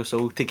a single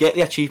soul to get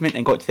the achievement,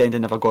 and got to the end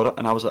and never got it.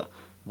 And I was like,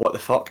 what the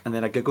fuck? And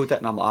then I googled it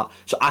and I'm like,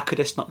 so I could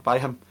have snuck by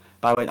him,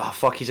 but I went, oh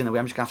fuck, he's in the way.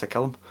 I'm just gonna have to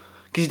kill him.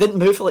 Because he didn't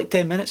move for like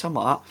 10 minutes. I'm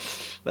like,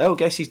 well,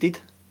 guess he's dead.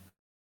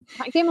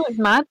 That game looks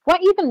mad. What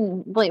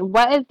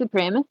is the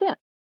premise of it?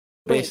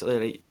 Basically,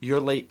 right, you're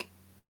like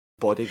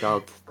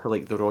bodyguard to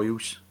like the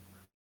royals.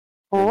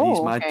 And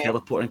these mad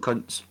teleporting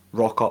cunts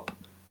rock up,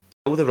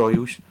 kill the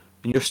royals,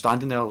 and you're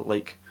standing there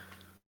like,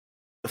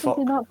 the fuck?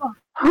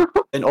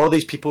 And all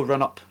these people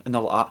run up and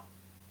they're like,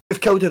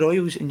 you've killed the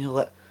royals, and you're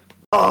like,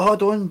 oh,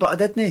 hold on, but I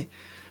didn't.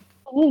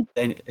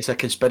 Then it's a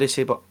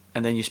conspiracy,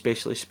 and then you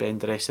basically spend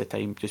the rest of the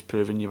time just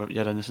proving your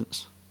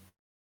innocence.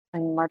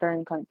 And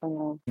murdering cunts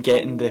on the...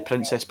 Getting the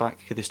princess back,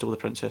 because they stole the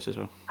princess as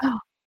well.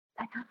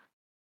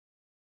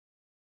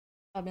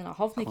 I mean, I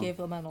haven't gave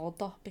them an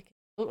order because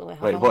I don't really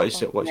have Right, an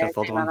what's order. your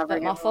third one?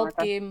 But my third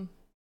game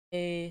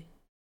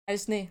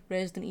isn't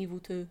Resident Evil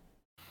 2.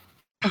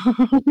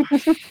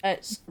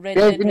 It's Red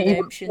Dead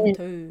Redemption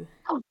 2.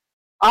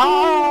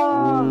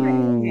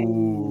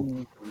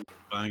 Oh!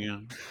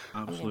 Banger.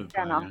 Absolute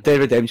Fair enough. banger. Dead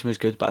Redemption was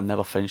good, but I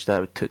never finished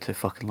it. It took too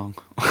fucking long.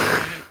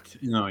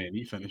 No, yeah,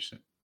 you finished it.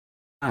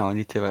 I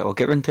need to. I'll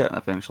get into it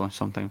eventually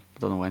sometime. I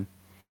don't know when.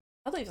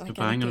 I don't even It's a think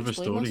I need banger to of a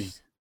explain story.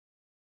 this.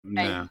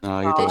 Nah. No,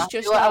 you Oh, don't. It's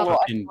just I a, watched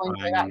Fucking going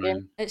through that banger, game.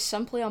 man. it's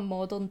simply a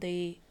modern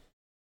day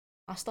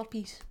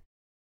masterpiece.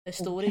 The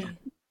story,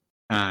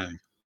 Aye.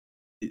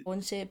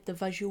 concept, the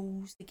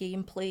visuals, the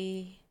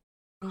gameplay,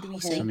 and the wee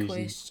It's side amazing.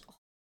 quests.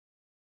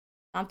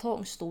 I'm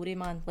talking story,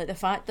 man. Like the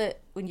fact that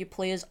when you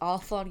play as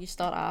Arthur, you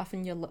start off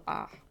and you're like,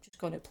 just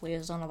gonna play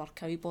as another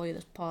cowboy at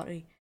this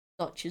party,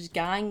 such as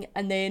gang,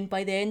 and then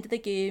by the end of the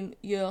game,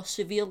 you're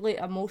severely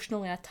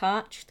emotionally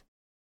attached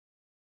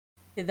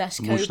to this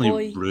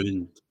Emotionally cowboy.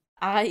 ruined.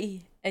 Aye,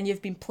 and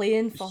you've been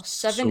playing for It's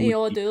 70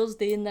 so odd deep. hours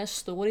doing this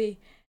story,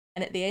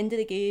 and at the end of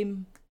the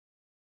game,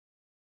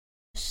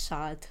 it's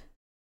sad.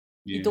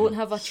 You Yeah, don't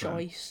have a sad.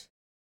 choice.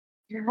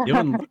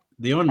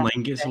 The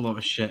online gets a lot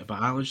of shit, but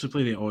I literally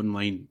play the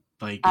online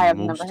like I have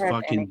most never heard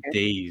fucking any good.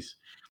 days.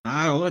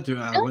 All I do,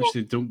 I Really?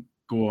 literally don't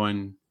go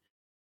on.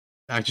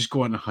 I just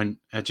go on a hunt.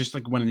 I just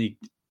like one of the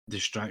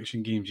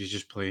distraction games you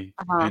just play,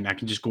 and I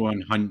can just go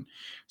on hunt,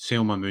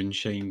 sell my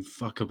moonshine,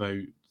 fuck about,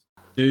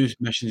 do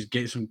missions,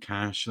 get some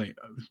cash, like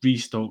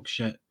restock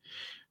shit.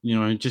 You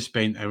know, and just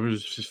spend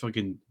hours just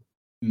fucking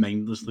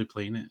mindlessly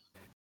playing it.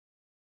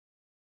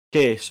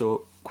 Okay,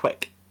 so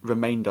quick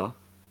reminder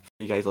for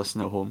you guys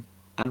listening at home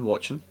and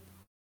watching.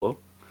 Hello.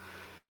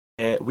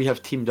 We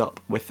have teamed up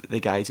with the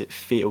guys at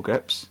Fatal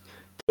Grips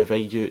to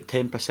provide you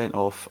 10%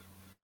 off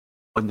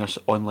on their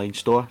online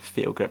store,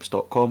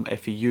 fatalgrips.com,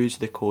 if you use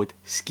the code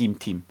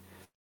SCHEMETEAM.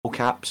 All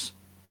caps.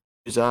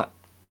 Use that.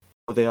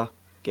 Go there.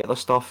 Get their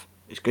stuff.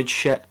 It's good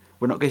shit.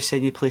 We're not going to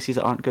send you places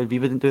that aren't good. We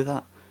wouldn't do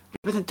that.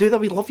 We wouldn't do that.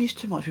 We love you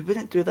too much. We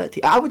wouldn't do that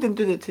to you. I wouldn't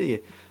do that to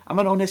you. I'm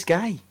an honest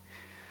guy.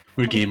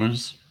 We're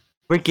gamers.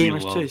 We're We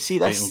gamers love too. See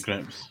this?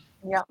 Fatal Grips.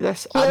 Yeah.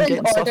 This. I'm Kieran's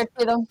getting stuff. ordered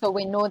to them, so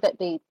we know that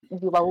you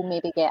will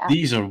maybe get it.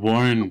 These are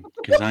worn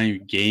because I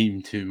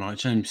game too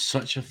much. I'm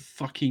such a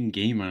fucking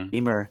gamer.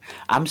 Gamer.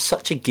 I'm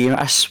such a gamer.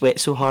 I sweat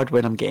so hard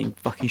when I'm getting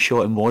fucking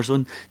shot in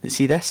Warzone.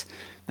 See this?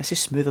 This is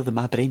smoother than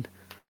my brain.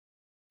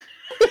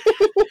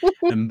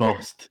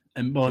 Embossed.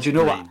 Do you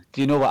know what? brain.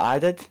 Do you know what I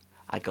did?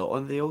 I got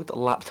on the old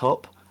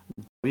laptop,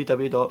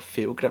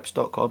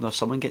 www.fatalgrips.com. There's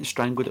someone getting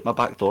strangled at my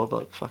back door,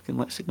 but fucking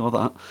let's ignore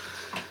that.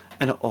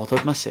 And I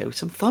ordered myself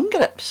some thumb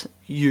grips.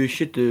 You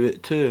should do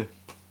it too.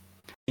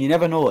 You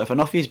never know. If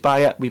enough of you buy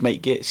it, we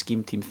might get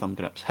Scheme Team thumb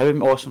grips. How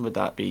awesome would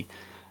that be?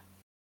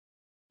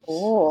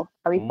 Oh,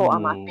 are we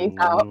putting my face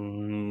out?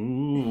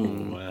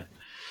 Ooh,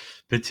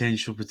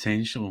 potential.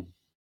 Potential.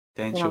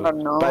 never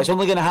know. But it's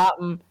only going to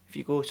happen if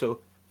you go to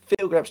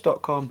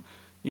fatalgrips.com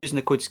using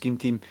the code Scheme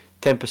Team,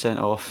 10%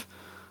 off.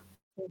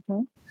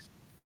 Mhm.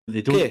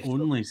 They don't Okay.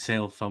 only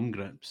sell thumb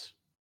grips.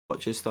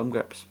 Watch his thumb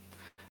grips.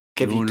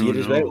 Give you No, gear no,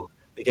 as no. well.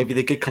 They give you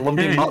the good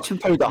Colombian marching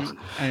powder.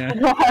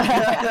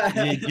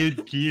 Yeah,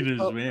 good gear as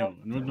well.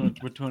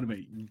 We're talking about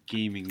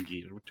gaming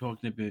gear. We're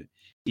talking about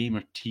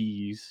gamer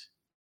tees.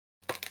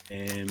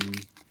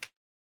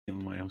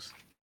 What else?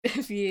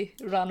 If you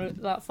ran out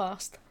that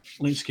fast.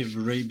 Let's get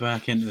right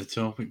back into the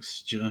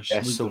topics, Josh.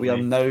 Yes, Lead so the we are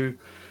way. now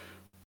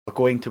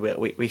going to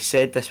it. We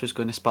said this was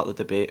going to spark the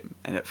debate,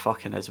 and it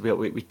fucking is.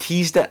 We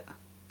teased it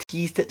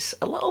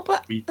a little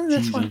bit We in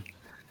this tease one, it.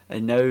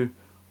 and now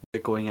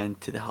we're going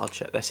into the hard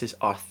shit. This is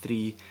our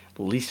 3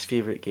 least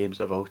favourite games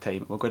of all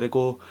time. We're going to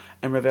go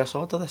in reverse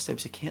order this time.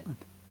 So Caitlin,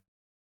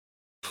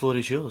 the floor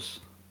is yours.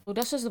 Well,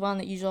 this is the one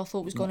that you all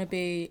thought was going to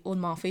be on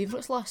my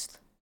favourites list.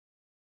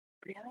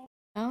 Really?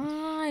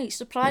 Aye,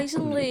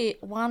 surprisingly,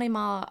 one of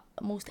my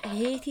most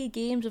hated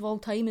games of all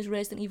time is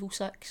Resident Evil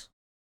 6.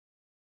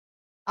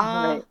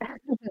 I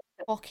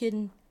Right.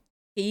 fucking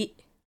hate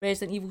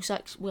Resident Evil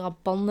 6 with a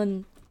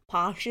burning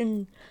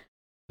passion.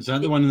 Is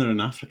that the one they're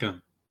in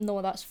Africa?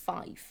 No, that's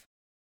 5.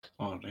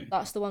 Oh, right.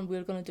 That's the one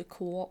we're going to do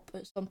co-op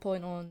at some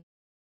point on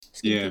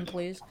Yeah. Skin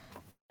Plays.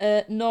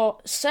 No,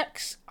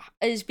 6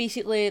 is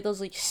basically,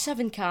 there's like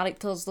 7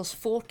 characters, there's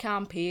 4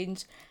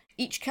 campaigns.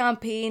 Each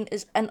campaign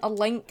is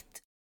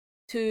interlinked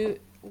to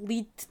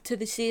lead to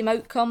the same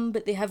outcome,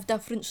 but they have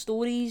different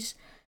stories.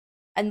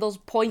 And there's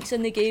points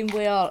in the game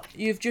where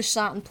you've just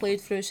sat and played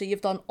through, so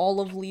you've done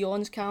all of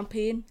Leon's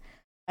campaign,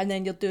 and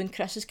then you're doing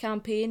Chris's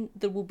campaign.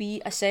 There will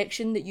be a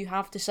section that you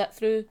have to sit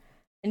through,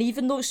 and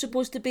even though it's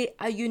supposed to be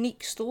a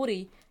unique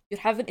story, you're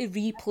having to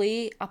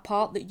replay a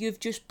part that you've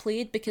just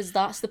played because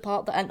that's the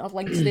part that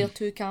interlinks their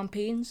 2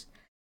 campaigns.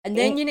 And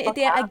then you need to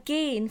do it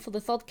again for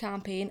the 3rd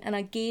campaign, and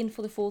again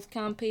for the 4th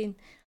campaign.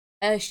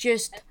 It's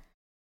just...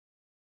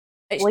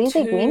 It's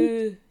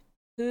too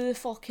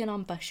fucking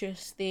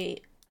ambitious.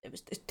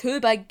 It's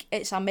too big,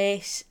 it's a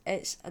mess,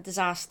 it's a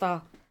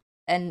disaster,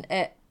 and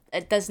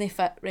it doesn't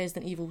fit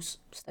Resident Evil's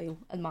style,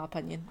 in my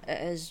opinion.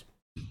 It is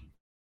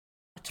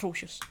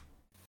atrocious.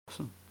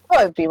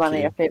 What would be one of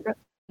your favourites?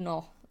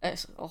 No,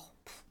 it's... Oh.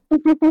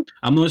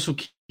 I'm not so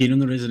keen on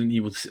the Resident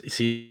Evil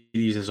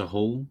series as a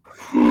whole.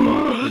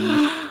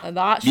 But,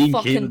 that's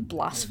fucking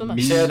blasphemous.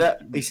 He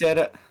said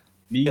it.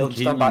 Me and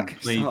Caitlin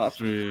played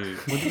through...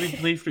 What did we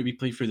play through? We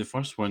played through the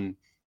first one.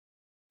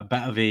 A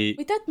bit of a...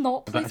 We did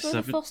not play through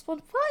the first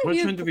one. Why are Which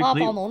you one did we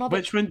play? on about?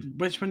 Which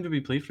one did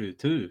we play through?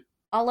 2?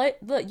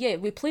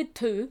 We played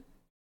 2.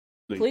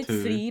 Like Played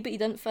 2. 3, but you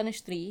didn't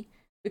finish 3.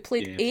 We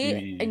played 8,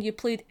 3. and you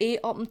played 8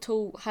 up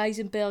until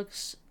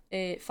Heisenberg's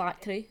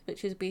factory,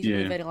 which is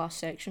basically the very last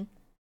section.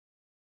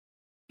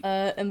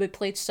 And we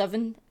played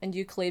 7, and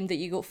you claimed that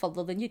you got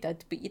further than you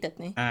did, but you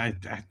didn't.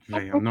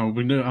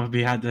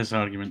 We had this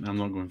argument. I'm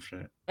not going for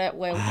it. Right,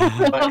 well.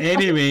 But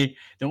anyway,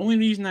 the only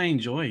reason I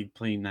enjoyed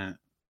playing that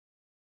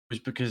was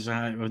because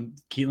when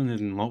Caitlin had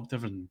unlocked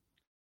everything.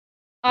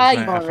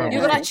 Aye, you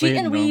were a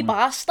cheating wee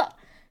bastard.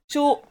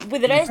 So,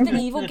 with the Resident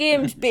Evil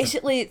games,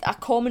 basically a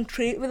common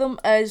trait with them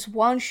is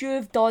once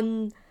you've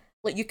done,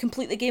 like, you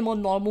complete the game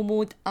on normal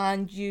mode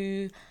and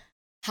you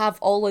have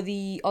all of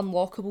the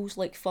unlockables,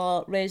 like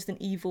for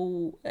Resident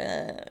Evil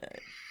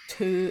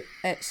 2,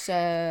 it's,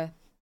 what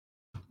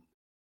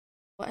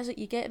is it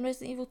you get in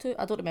Resident Evil 2?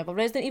 I don't remember.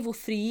 Resident Evil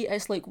 3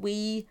 is like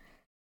wee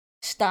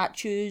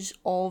statues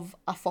of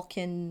a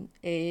fucking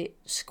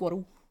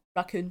squirrel.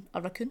 Raccoon. A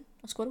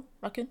squirrel?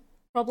 Raccoon?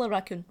 Probably a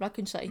raccoon.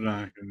 Raccoon City.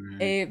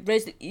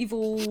 Resident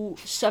Evil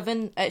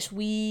 7, it's a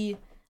wee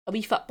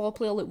football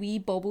player, like wee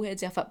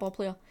bobbleheads of a football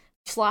player.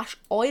 Slash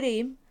or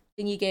aim,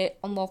 then you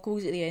get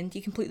unlockables at the end.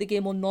 You complete the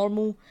game on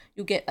normal,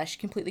 you'll get this. You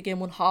complete the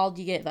game on hard,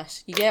 you get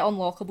this. You get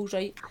unlockables,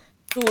 right?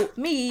 So,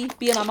 me,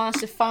 being a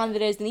massive fan of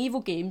the Resident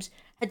Evil games,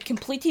 had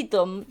completed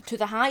them to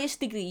the highest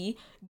degree,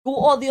 got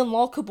all the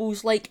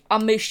unlockables like a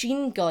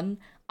machine gun,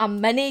 a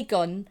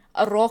minigun,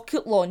 a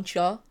rocket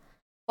launcher,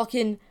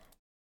 fucking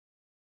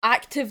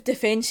active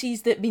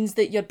defences that means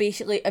that you're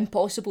basically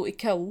impossible to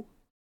kill.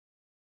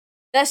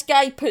 This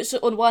guy puts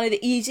it on one of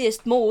the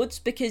easiest modes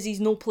because he's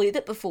not played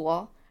it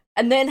before,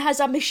 and then has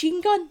a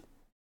machine gun.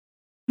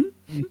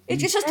 He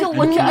just has to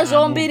look at a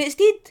zombie and it's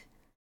dead.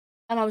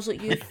 And I was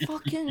like, you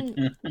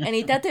fucking... And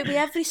he did it with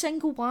every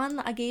single one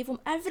that I gave him.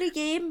 Every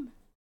game.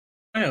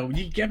 Well,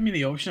 you give me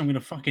the option, I'm going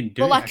to fucking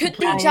do it. Well, I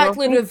couldn't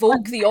exactly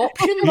revoke the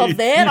option. We're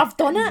there, I've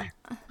done it.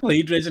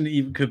 Completed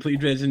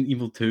Resident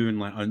Evil 2 in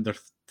like under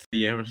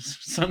 3 hours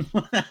or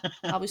something.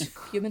 I was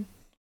fuming.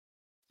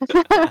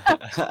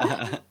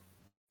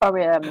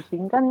 Probably a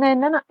machine gun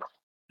then, innit?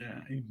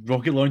 Yeah,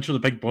 rocket launcher, the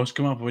big boss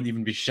come up, I wouldn't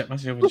even be shit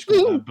myself. I'd just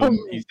go, boom,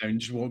 he's down,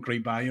 just walk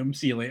right by him,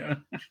 see you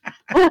later.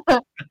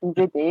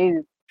 Good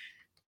days.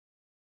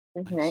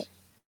 Isn't it?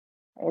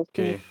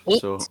 Okay,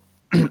 so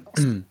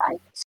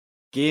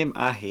game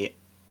I hate,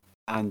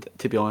 and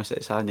to be honest,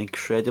 it's an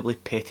incredibly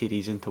petty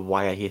reason to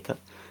why I hate it.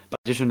 But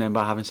I just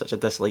remember having such a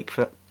dislike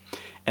for it.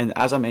 And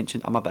as I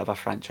mentioned, I'm a bit of a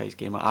franchise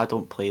gamer. I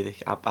don't play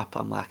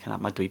I'm lacking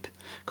at my dweeb.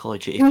 Call of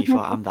Duty,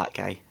 FIFA. I'm that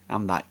guy.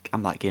 I'm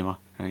that gamer,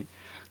 right?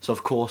 So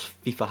of course,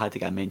 FIFA had to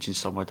get mentioned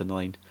somewhere down the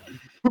line.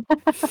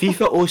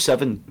 FIFA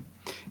 07.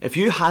 If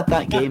you had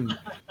that game,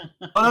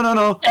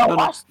 no.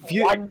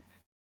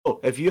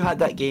 If you had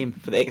that game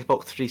for the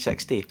Xbox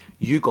 360,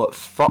 you got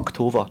fucked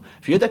over.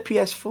 If you had a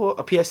PS4,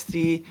 a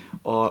PS3,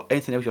 or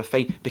anything else, you're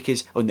fine.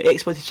 Because on the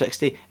Xbox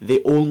 360,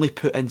 they only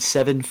put in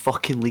 7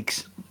 fucking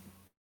leagues.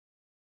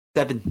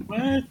 7.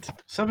 What?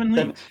 7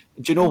 leagues?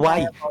 Do you know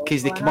why?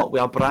 Because they come up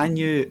with a brand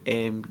new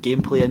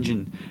gameplay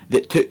engine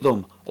that took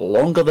them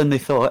longer than they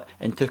thought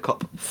and took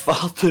up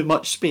far too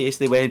much space.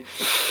 They went,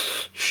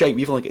 shite,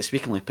 we've only got we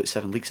can only put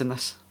 7 leagues in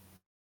this.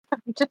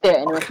 Just do it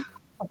anyway.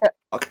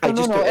 I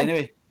just do it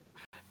anyway.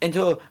 And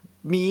so,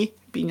 me,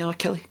 being a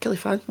Kelly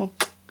fan, well,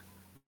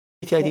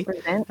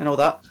 ATID and all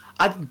that,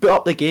 I'd put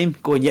up the game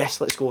going,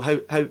 yes, let's go. How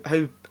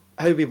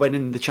are we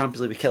winning the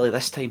Champions League with Kelly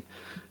this time?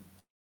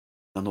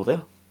 I'm not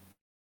there.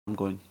 I'm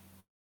going,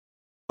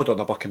 hold on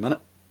a fucking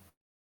minute.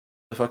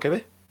 The fuck are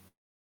we?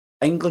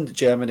 England,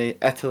 Germany,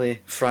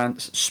 Italy,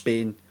 France,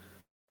 Spain,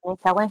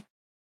 Kelly.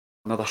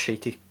 Another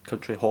shitty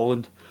country,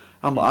 Holland.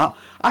 I'm like that.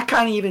 I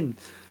can't even.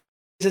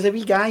 As a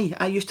wee guy,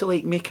 I used to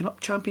like making up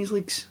Champions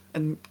Leagues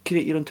and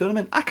create your own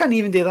tournament. I can't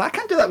even do that. I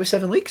can't do that with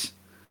 7 leagues.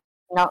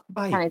 No,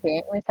 Aye. can't do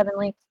it with 7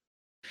 leagues.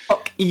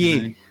 Fuck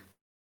EA.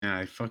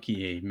 Aye, fuck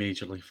EA,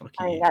 majorly fuck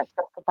I think EA. that's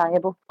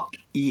justifiable. Fuck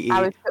I EA.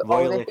 would put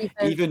all the Royally.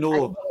 FIFAs Even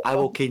though I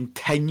will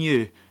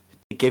continue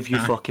to give you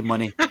fucking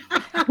money.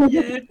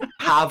 Yeah.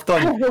 Have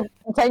done.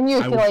 Continue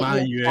I to will like buy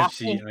you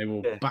UFC. I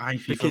will buy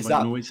FIFA, Because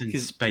but no, it's in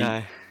spite.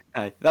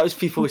 Aye. That was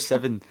FIFA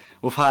 07.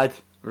 We've had.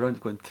 We're on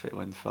going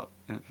 21. Fuck.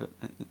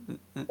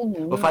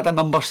 We've had a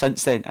number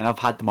since then, and I've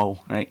had them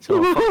all. Right.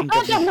 So I'll fucking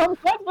give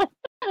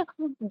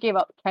you. Gave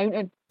up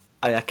counting.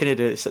 I couldn't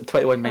do it.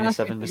 21 minus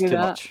 7 was too do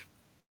that. much.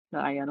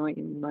 Aye, I know what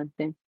you mean, man.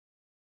 Then.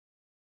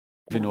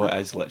 Even though it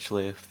is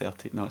literally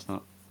 30. No, it's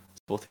not.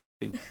 It's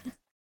 14.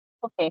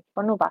 Okay,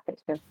 we're no back at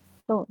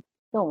school.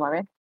 Don't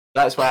worry.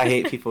 That's why I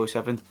hate FIFA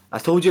 07. I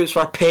told you it's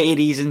for a petty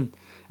reason.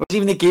 It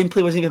wasn't even the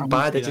gameplay wasn't even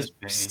bad. It just.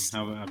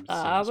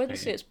 I wouldn't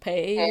say it's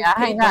petty. Yeah, You I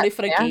pay think money that's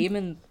for a fair. game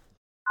and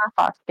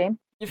Fast game.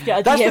 you've got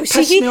a That's what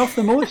pissed me DLC. off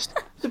the most.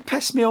 It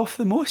pissed me off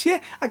the most.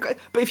 Yeah, but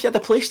if you had a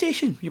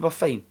PlayStation, you were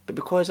fine. But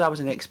because I was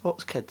an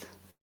Xbox kid, I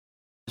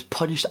was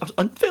punished. I was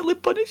unfairly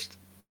punished.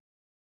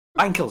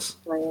 Ankles.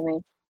 What do you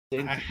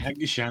mean? I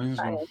think Shannon's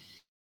one.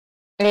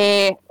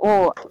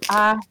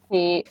 I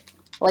hate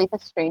Life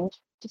is Strange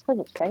just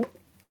because it's right.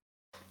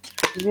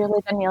 You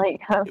really didn't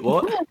like it.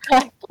 What?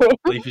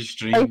 Life is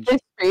Strange. Life is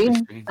Strange.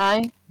 Strange.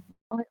 Aye.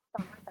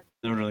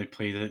 Never really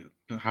played it.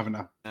 Haven't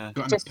got an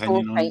Just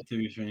opinion so on it, to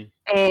be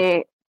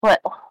fair.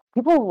 But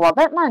people love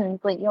it, man.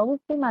 Like you always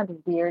see mad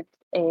weird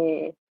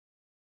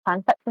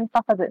fanfics and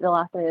stuff about the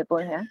last of the blue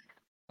hair.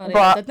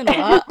 I didn't know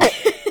that.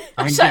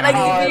 I think, Sat next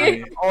to I,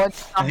 you. Odd I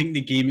stuff. think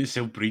the game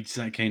itself breeds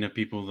that kind of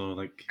people, though.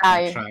 Like,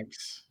 Aye.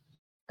 attracts.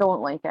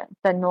 Don't like it.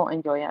 Did not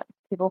enjoy it.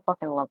 People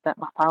fucking loved it.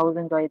 My pals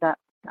enjoyed it.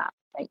 Nah,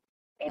 right.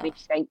 Maybe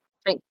straight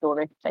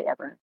story, straight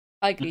everything.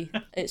 I agree.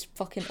 It's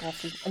fucking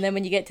awful. And then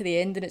when you get to the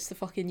end and it's the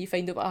fucking you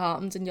find out what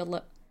happens and you're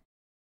like,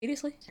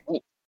 seriously?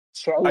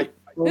 Straight. Aye.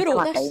 Who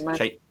wrote this?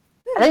 Shite.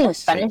 I didn't even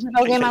finish the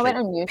whole game. I went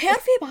on YouTube.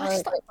 Perfect I was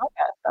bastard. like, fuck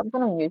it. I'm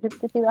going on YouTube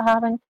to see what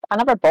happens. I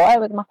never bought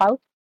it with my pals.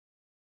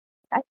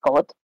 Thank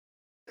God.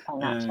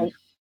 Find that shite.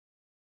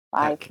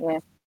 Aye, Heck. yeah.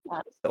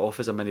 It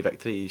offers a mini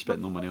victory. You spent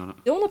no money on it.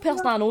 The only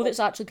person I know that's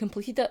actually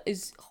completed it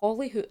is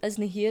Holly, who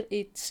isn't here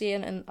to say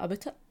anything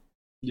about it.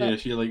 Yeah,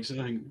 she likes it,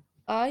 I think.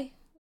 Aye.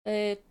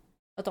 I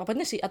don't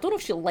know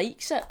if she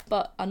likes it,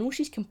 but I know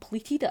she's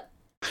completed it.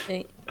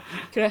 Right.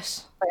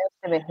 Chris. What else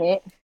do we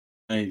hate?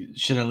 Right,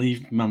 should I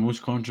leave my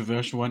most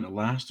controversial one to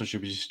last, or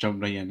should we just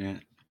jump right in it?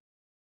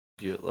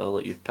 I'll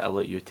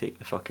let you take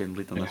the fucking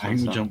lead on I this think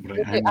we one. jump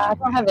right. I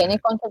don't have any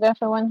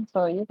controversial ones,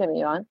 so you do what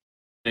you want.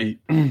 Right.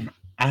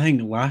 I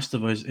think Last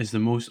of Us is the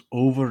most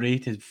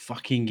overrated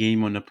fucking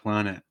game on the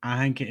planet. I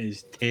think it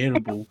is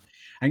terrible.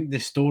 I think the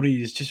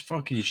story is just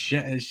fucking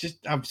shit. It's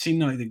just I've seen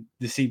like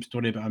the same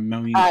story about a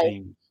million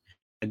times.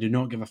 I do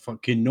not give a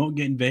fuck. Could not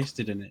get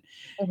invested in it.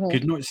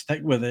 Could not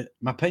stick with it.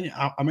 My opinion.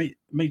 I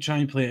might try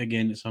and play it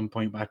again at some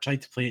point, but I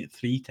tried to play it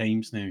 3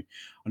 times now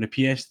on the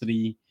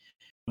PS3,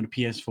 on the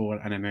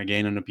PS4, and then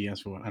again on the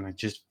PS4, and I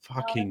just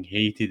fucking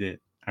hated it.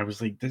 I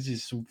was like, this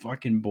is so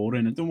fucking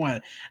boring. I don't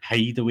want to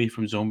hide away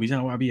from zombies. I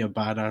want to be a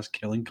badass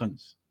killing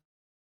cunts.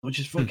 Not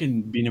just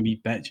fucking being a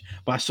wee bitch.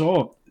 But I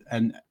saw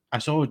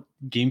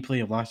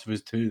gameplay of Last of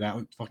Us 2. That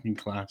looked fucking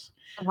class.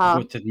 I've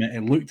got to admit,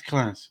 it looked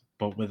class.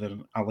 But whether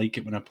I like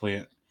it when I play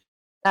it.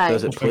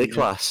 Does it play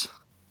class?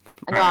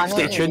 I know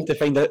Stay tuned to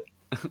find out.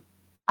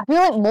 I feel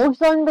like most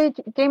zombie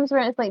games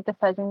where it's like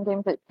decision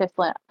games, it's just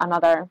like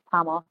another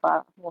palm off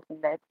a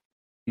Walking Dead.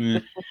 Yeah.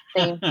 It's the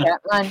same shit,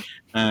 man.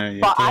 Yeah,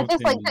 But I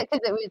just Telltale. liked it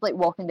because it was like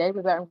Walking Dead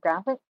with better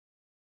graphics.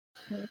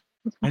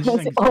 I just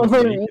That's think the only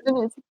Telltale-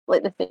 reason it's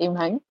like the same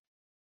thing.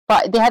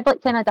 But they had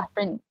like kind of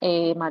different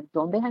mad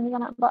zombie things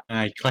in it. But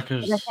Aye,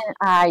 clickers.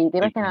 they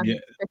were Like, kind of yeah.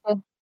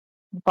 tricky.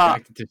 But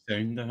Connected to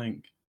sound, I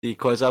think.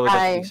 Because I was a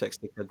Aye.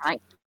 360 kid. Aye.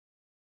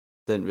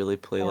 Didn't really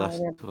play Yeah, Last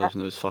yeah, of Us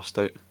when it was first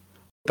out.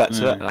 Bits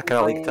of it, and I kind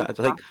of liked it.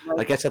 I think I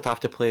like, guess I'd have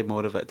to play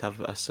more of it to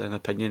have an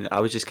opinion.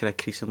 I was just kind of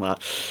creasing that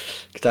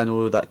because I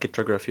know that could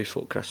trigger a few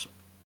folk, Chris.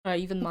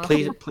 Even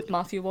Please-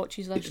 Matthew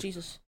watches this,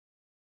 Jesus.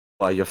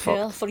 Why you're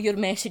Hell, fucked. for your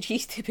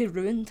messages to be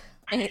ruined.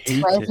 hate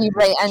well, it. he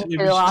right It into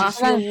was the last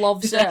just- Matthew one.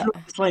 loves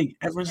it.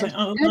 Everyone's like,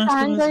 oh, Good Last of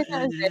Android, Us.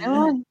 that was the other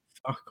one.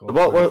 Fuck off.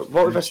 What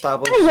we've I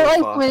established didn't so realise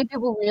so far. many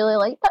people really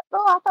liked it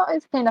though. I thought it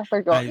was kind of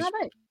forgotten Aye.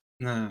 about.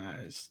 Nah,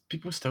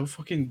 people still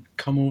fucking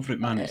come over it,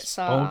 man. It's It's,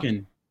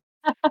 bogging.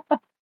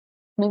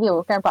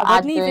 Mediocre, but I I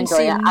wouldn't do even enjoy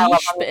say it. I love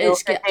niche, a but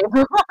it's mediocre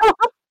game.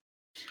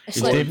 It's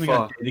It's like, definitely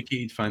got fuck. a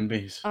dedicated fan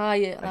base.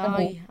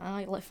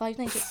 aye, like 5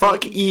 Nights at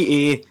Fuck Freddy's.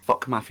 EA.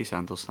 Fuck Matthew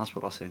Sanders. That's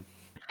what we're saying.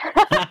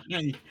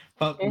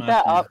 Fuck Shut Matthew.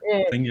 up,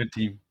 Sing your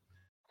team.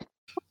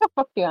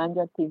 Fuck you and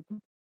your team.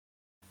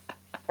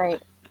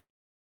 Right.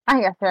 I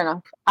think that's fair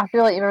enough. I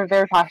feel like you were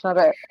very passionate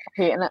about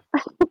hating it.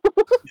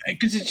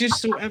 Because it's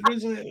just so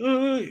everyone's like,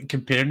 oh,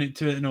 comparing it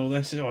to it and all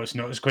this. Oh, it's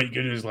not as quite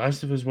good as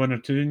Last of Us 1 or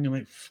 2, and you're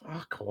like,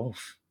 fuck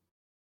off.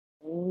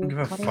 don't give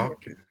a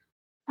fuck.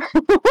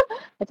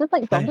 It's just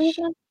like zombies,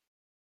 man.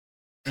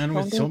 And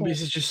with Zombies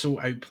zombies, it's just so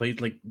outplayed.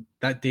 Like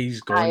that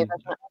Days Aye, Gone. there's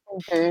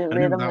nothing to I with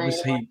remember them that now.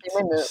 was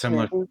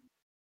Like, hyped.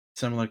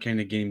 Similar kind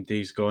of game,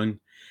 Days Gone.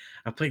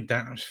 I played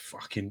that. I was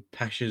fucking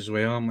pish as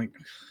well. I'm like,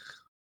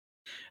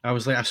 I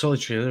was like, I saw the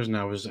trailers and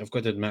I've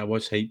got to admit, I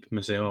was hyped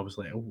myself. I was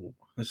like, oh,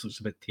 this looks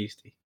a bit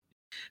tasty.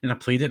 And I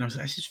played it and I was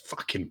like, this is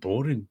fucking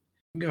boring.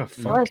 I don't give a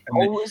fuck.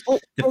 And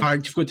the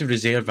fact you've got to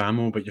reserve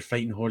ammo, but you're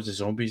fighting hordes of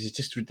zombies is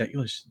just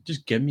ridiculous.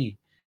 Just give me,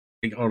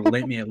 like, or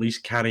let me at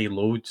least carry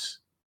loads.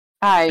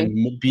 Aye.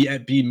 And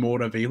be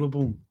more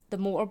available. The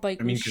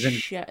motorbike was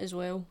shit as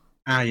well.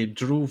 Aye, it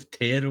drove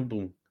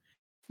terrible.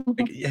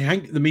 Like, I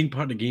think the main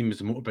part of the game is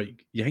the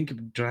motorbike. You think it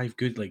would drive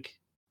good? Like,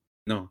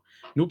 no.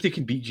 Nobody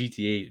can beat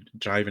GTA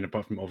driving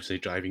apart from obviously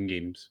driving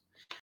games.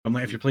 I'm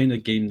like, if you're playing a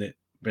game that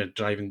where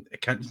driving,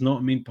 it's not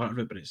a main part of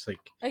it, but it's like.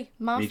 Hey,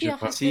 Mafia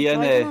has See, good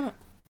driving on it.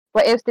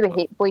 What else do we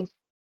hate, boys?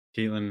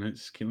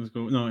 Caitlin's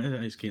go. No,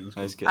 it's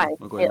Caitlin's go. Aye,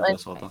 We're going in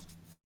this order.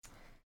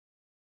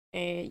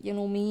 You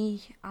know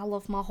me, I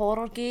love my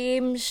horror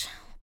games.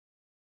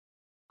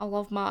 I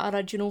love my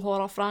original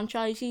horror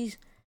franchises.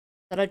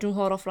 The original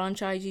horror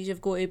franchises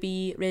have got to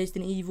be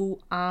Resident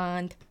Evil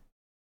and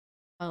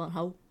Silent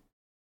Hill.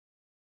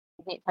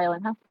 You hate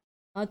Silent Hill?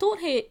 I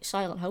don't hate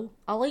Silent Hill.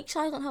 I like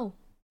Silent Hill.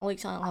 I like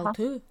Silent Hill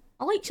 2.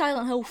 I like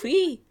Silent Hill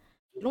 3.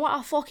 You know what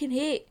I fucking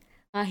hate?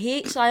 I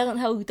hate Silent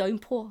Hill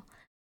Downpour.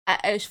 It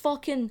is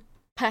fucking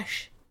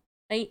pish.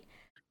 Right?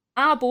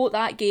 I bought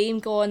that game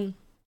going,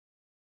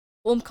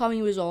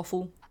 Homecoming was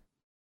awful.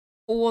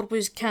 4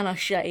 was kinda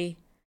shitty.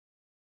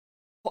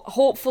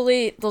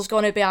 Hopefully there's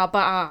gonna be a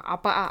bit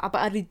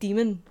of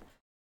redeeming.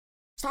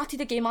 Started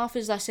the game off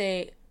as this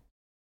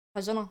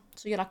prisoner,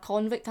 so you're a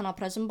convict in a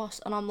prison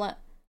bus, and I'm like,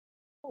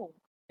 what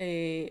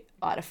the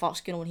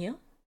fuck's going on here?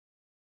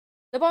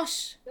 The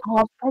bus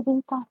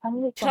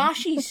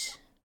trashes,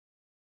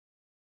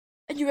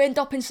 and you end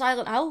up in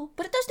Silent Hill,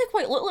 but it doesn't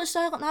quite look like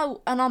Silent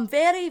Hill, and I'm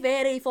very,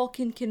 very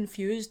fucking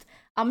confused.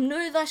 I'm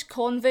now this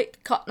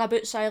convict cutting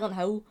about Silent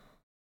Hill.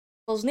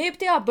 There's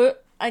nobody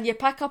about, and you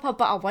pick up a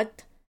bit of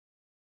wood.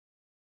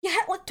 You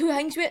hit like 2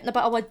 things with it and a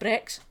bit of wood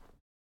breaks.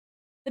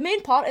 The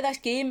main part of this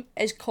game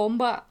is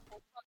combat.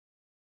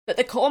 But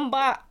the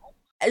combat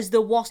is the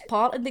worst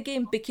part of the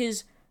game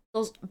because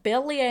there's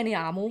barely any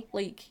ammo,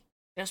 like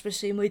just the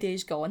same way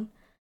Days Gone.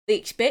 They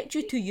expect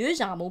you to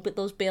use ammo, but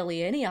there's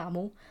barely any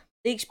ammo.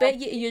 They expect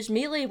you to use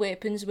melee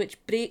weapons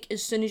which break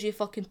as soon as you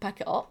fucking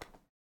pick it up.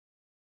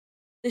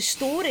 The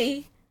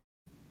story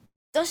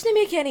doesn't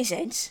make any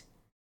sense.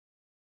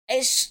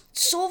 It's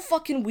so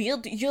fucking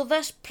weird. You're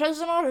this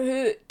prisoner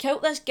who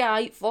killed this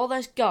guy for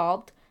this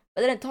guard,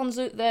 but then it turns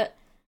out that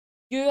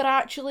you're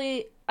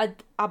actually a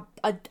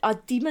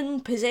demon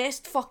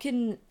possessed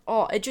fucking.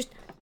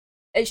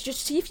 It's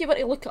just see if you were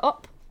to look it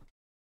up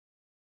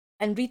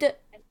and read it.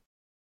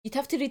 You'd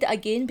have to read it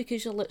again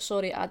because you're like,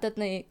 sorry, I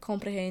didn't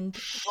comprehend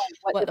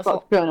what the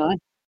fuck going on.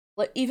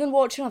 Like even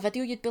watching a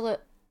video, you'd be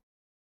like,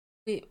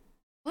 wait,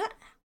 what?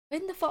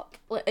 When the fuck?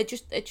 Like it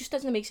just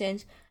doesn't make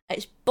sense.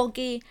 It's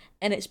buggy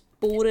and it's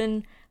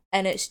boring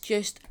and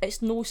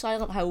it's no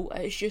Silent Hill.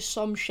 It's just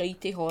some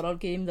shitey horror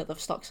game that they've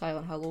stuck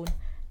Silent Hill on.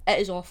 It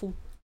is awful.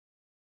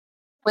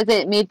 Was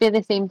it made by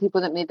the same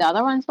people that made the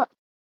other ones?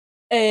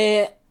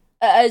 It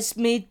is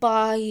made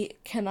by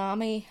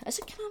Konami. Is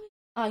it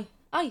Konami?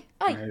 Aye.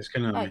 It's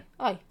Konami.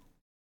 Aye.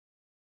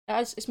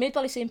 It's made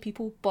by the same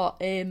people, but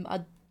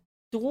I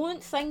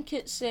don't think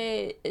it's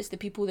the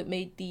people that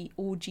made the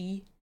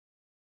OG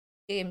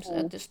games.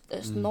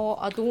 It's not.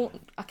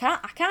 I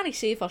can't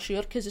say for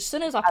sure because as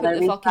soon as I put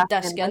the fucking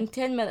disc in,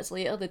 10 minutes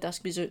later the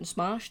disc was out and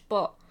smashed.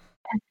 But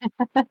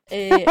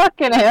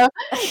fucking hell.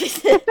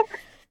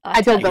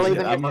 I don't believe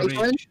in your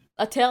people.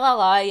 I tell a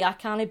lie. I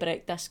can't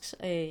break discs.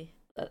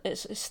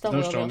 It's still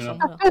No there strong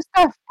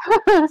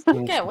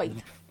somewhere. Get away.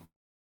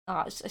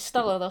 It's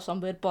still there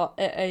somewhere, but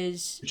it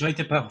is. You tried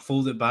to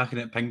fold it back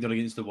and it pinged her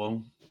against the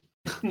wall.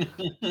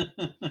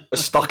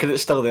 It's stuck and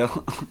it's still there.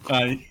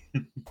 Aye.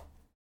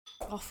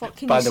 Oh fuck!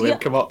 Can By you the see way, it?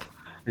 come up.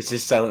 It's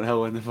just Silent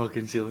Hill in the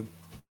fucking ceiling.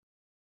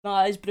 No,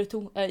 it's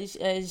brutal. It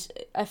is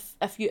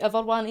if you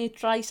ever want to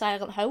try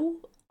Silent Hill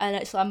and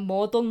it's a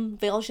modern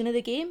version of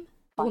the game,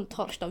 don't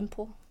touch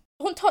Downpour.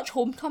 Don't touch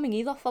Homecoming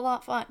either for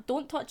that fact.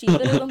 Don't touch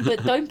either of them,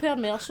 but Downpour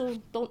more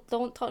so.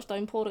 Don't touch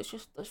Downpour. It's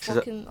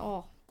fucking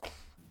A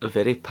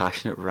very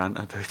passionate rant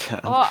about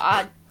it.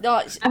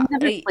 I've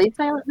never played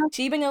Silent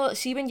Hill.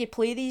 See when you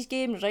play these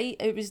games, right?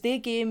 It was the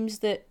games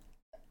that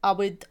I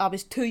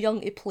was too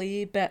young to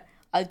play, but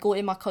I'd go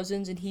to my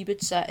cousin's and he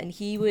would sit and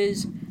he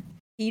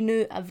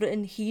knew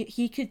everything.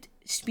 He could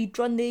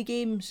speedrun the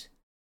games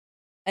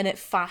and it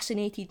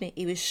fascinated me.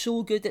 He was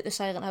so good at the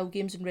Silent Hill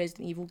games and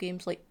Resident Evil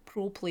games, like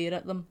pro player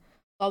at them.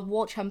 I'd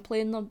watch him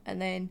playing them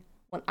and then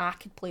when I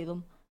could play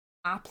them,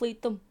 I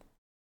played them.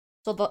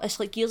 So it's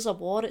like Gears of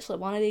War, it's like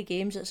one of the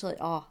games it's like,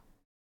 you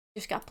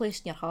just got a place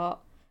in your heart.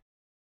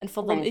 And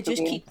for them to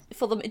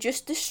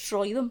just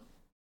destroy them.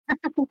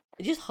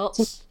 It just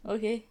hurts,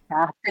 okay?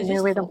 Yeah, it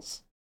just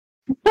hurts.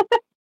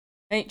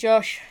 Right,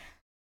 Josh.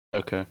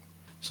 Okay.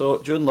 So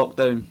during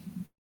lockdown,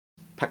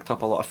 picked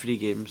up a lot of free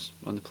games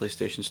on the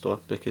PlayStation Store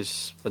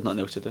because there's nothing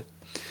else to do.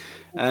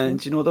 And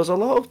there's a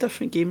lot of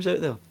different games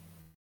out there.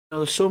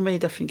 There's so many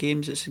different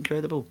games. It's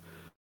incredible.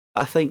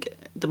 I think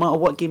no matter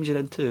what games you're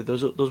into,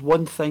 there's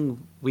one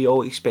thing we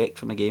all expect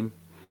from a game.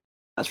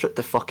 That's for it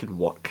to fucking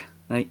work,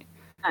 right?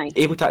 Aye.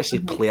 Able to actually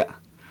play it.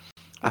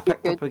 I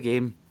picked up a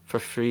game for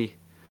free.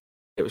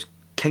 It was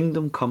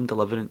Kingdom Come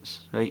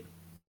Deliverance, right?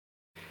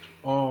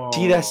 Oh.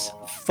 See this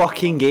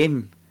fucking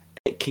game?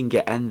 It can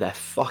get in the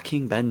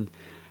fucking bin.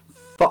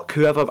 Fuck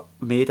whoever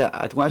made it.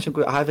 I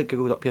haven't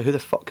googled up here. Who the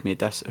fuck made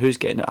this? Who's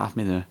getting it off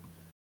me now?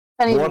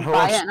 Can't even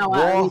buy it.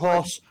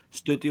 Warhorse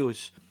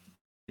Studios.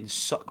 And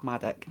suck my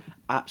dick.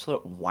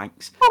 Absolute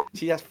wanks.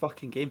 See this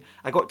fucking game?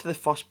 I got to the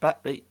first bit,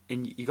 right,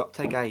 and you got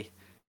to a guy.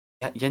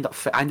 I ended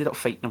up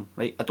fighting him,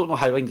 right? I don't know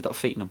how I ended up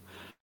fighting him.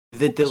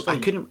 I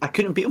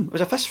couldn't beat him. It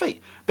was a fist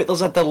fight, but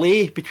there's a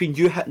delay between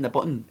you hitting the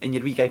button and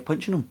your wee guy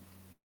punching him.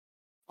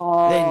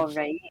 Oh,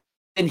 right.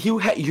 Then he'll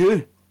hit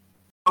you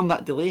on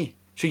that delay.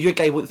 So your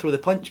guy won't throw the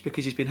punch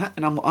because he's been hit,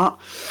 and I'm like,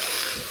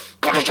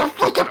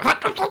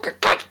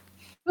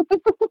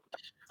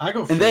 I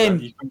got and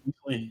then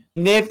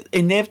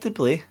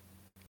inevitably.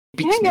 He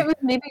beats I think me. it was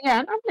maybe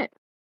yeah, isn't it?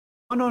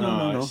 Oh,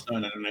 no. It's not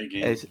an internet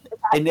game. It's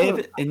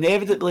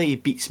inevitably he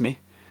beats me.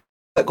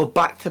 I go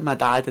back to my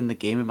dad in the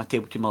game with my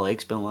tail between my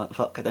legs, being like,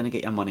 fuck, I didn't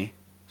get your money.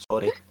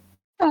 Sorry.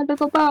 Yeah,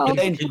 there's a battle. And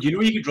then, Do you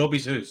know you could rob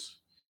his house?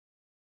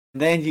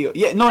 that's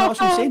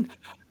what I'm saying.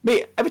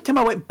 Mate, every time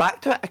I went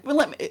back to it, it wouldn't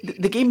let me,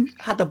 the game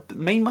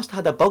mine must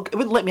have had a bug. It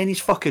wouldn't let me in his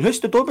fucking house.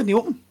 The door wouldn't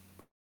open.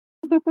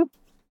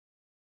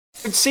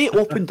 It'd say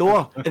open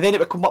door, and then it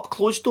would come up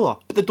closed door,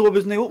 but the door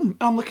wasn't open. And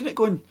I'm looking at it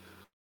going,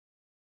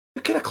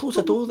 how can I close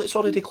a door that's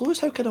already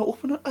closed? How can I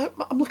open it?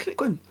 I'm looking at it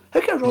going,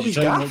 how can I rob his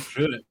gaff?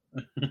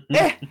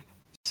 Yeah,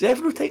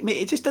 several times, mate.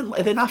 It just didn't.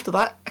 And then after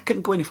that, I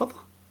couldn't go any further.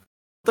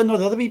 Didn't know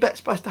the other wee bits,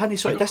 but I hadn't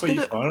sort of disted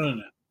it.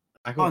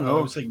 I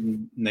was like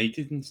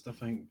knighted and stuff.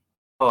 I think.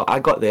 Oh, I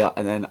got there,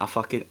 and then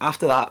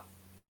after that,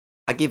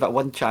 I gave it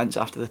one chance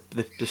after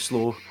the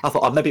slow. I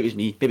thought, oh, maybe it was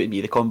me,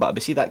 the combat.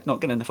 But see that not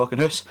getting in the fucking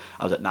house,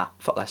 I was like, nah,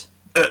 fuck this.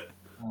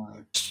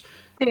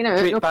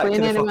 Straight back to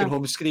the fucking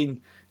home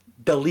screen.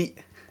 Delete.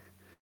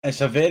 It's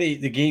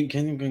the game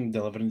Kingdom Come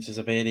Deliverance is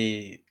a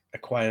very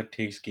acquired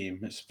taste game.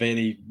 It's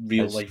very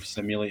real life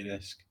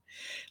simulator-esque.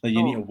 Like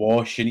you need to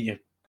wash, you need to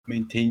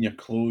maintain your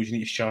clothes, you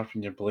need to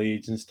sharpen your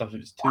blades and stuff.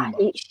 It's too much.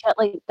 I hate shit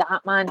like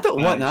that, man. I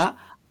don't want that.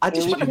 I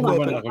just want to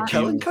go about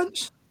killing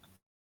cunts.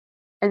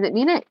 Is it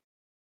mean it?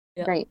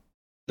 Yep. Right.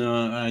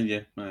 No, yeah.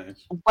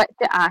 What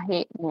do I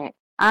hate next?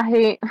 I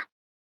hate.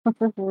 I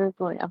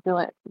feel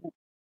like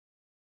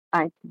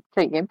I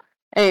take game.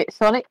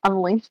 Sonic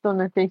Unleashed on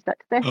the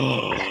 360.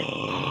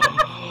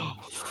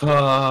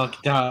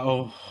 Fuck that!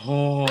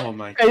 Oh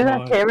my god!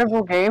 It's a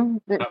terrible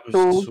game. It's That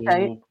was so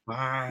tight.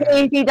 bad.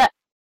 Hated it.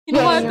 You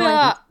know what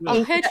Yeah,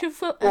 about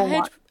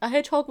a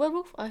hedgehog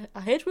werewolf?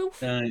 A hedge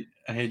wolf? A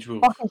hedge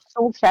wolf. Fucking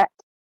so shit.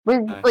 Was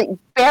Aye. like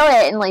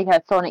barely in like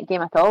a Sonic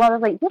game at all. I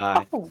was like, you Aye.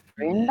 fucking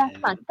ruined Yeah.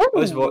 this, man.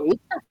 That's what-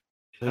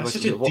 That's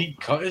such a deep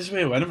cut as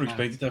well. I never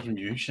expected that from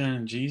you,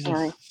 Shannon. Jesus.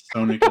 Aye.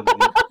 Sonic Fuck.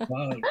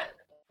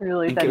 I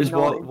Really think did it was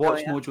not enjoy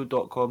it.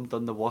 WatchMojo.com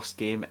done the worst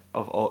game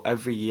of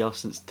every year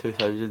since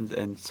 2000,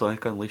 and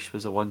Sonic Unleashed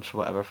was the one for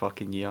whatever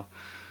fucking year.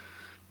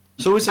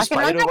 So was the I can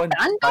Spyro one.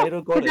 understand that,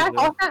 Spyro got it. 'cause as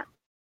well.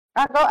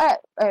 I got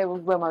it.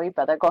 Well, my wee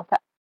brother got it,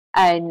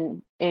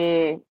 and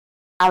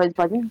I was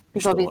buzzing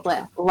because Still obviously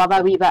love I love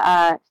a wee bit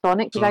of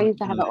Sonic. Because I Sonic, used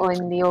to have it yeah.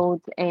 on the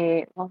old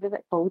what was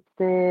it called,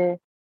 the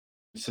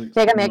Sega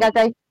Sega Mega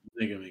Drive.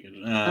 Sega Mega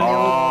Drive.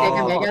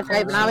 On the old Sega Mega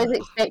Drive, and I was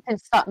expecting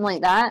something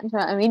like that. Do you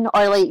know what I mean?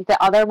 Or like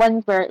the other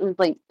ones where it was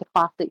like the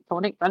classic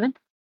Sonic running,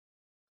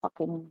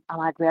 fucking a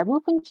mad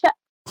werewolf and shit.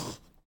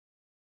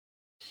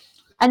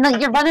 And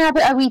like you're running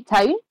about a wee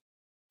town,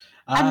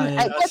 and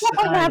at the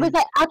point where I was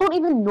like, I don't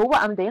even know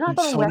what I'm doing. I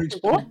don't know where Sonic's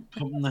to go.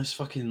 pumping this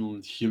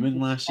fucking human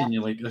lassie, and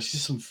you're like, this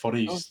is some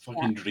furry Oh,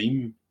 fucking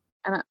dream.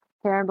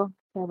 Terrible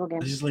game.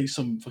 This is like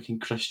some fucking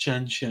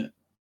Christian shit.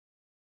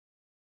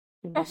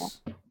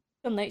 Chris,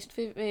 your next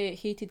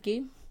hated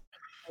game?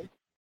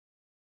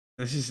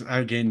 This is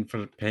again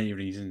for petty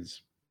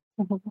reasons.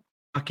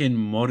 Fucking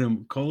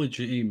modern Call of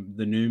Duty,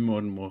 the new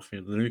Modern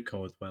Warfare, the new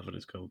COD, whatever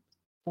it's called.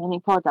 Any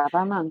pod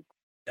ever, man.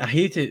 I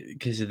hate it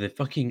because of the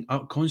fucking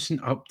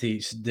constant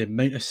updates, the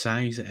amount of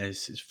size it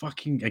is. It's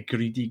fucking a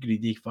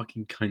greedy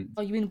fucking cunt.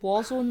 Oh, you mean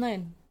Warzone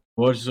then?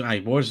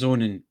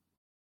 Warzone and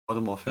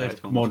Modern Warfare.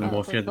 Modern Yeah,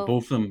 Warfare, well,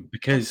 both of them,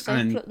 because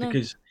separate now.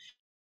 because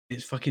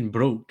it's fucking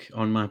broke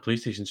on my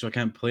PlayStation, so I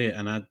can't play it.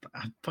 And I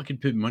fucking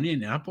put money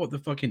in it. I bought the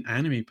fucking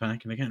anime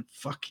pack, and I can't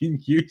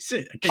fucking use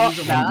it. I can't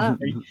use Fuck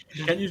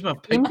I can't use my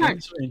Game pick. pack.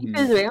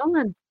 As well,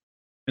 man.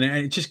 And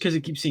it's just because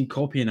it keeps saying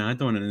copy and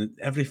add-on, and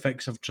every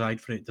fix I've tried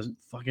for it doesn't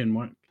fucking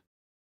work.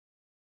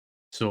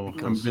 So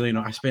I'm really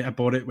not. I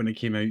bought it when it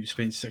came out,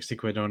 spent 60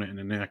 quid on it,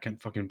 and now I can't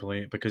fucking play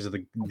it because of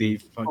they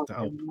fucked it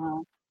up. Fucking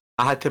hell.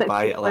 I had to But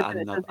buy it's like like it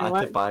I doesn't had to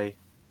work. buy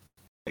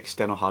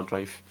external hard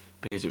drive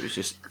because it was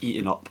just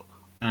eating up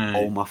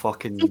all my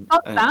fucking. See,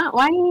 fuck that.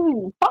 Why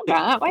even? Fuck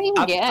that. Why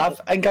even get it?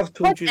 I think I've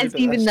told you It's about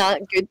even this.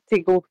 that good to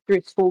go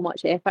through so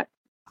much effort.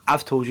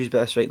 I've told you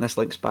about this, right? And this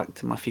links back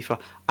to my FIFA.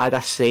 I had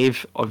a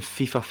save on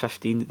FIFA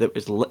 15 that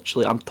was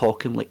literally, I'm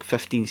talking like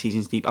 15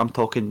 seasons deep. I'm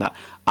talking that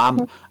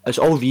it's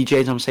all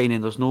VJs I'm signing.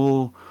 There's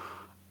no,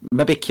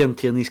 maybe Kieran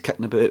Tierney's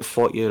kicking about at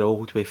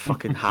 40-year-old with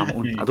fucking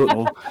Hamilton. I don't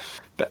know.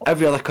 But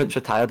every other cunt's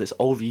retired. It's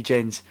all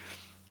VJs.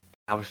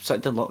 I was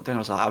sitting in lockdown. I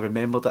was like, I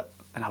remembered it.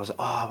 And I was like,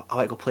 oh, I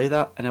want to go play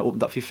that. And I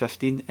opened up FIFA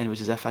 15 and it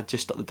was as if I'd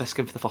just stuck the disc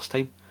in for the first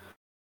time.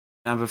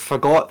 And I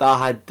forgot that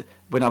I had,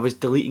 when I was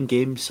deleting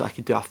games so I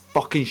could do a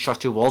fucking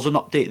shitty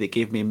Warzone update that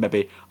gave me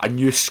maybe a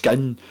new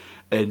skin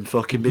and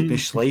fucking made me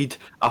slide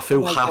a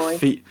full half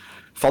feet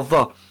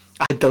further.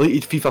 I had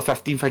deleted FIFA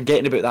 15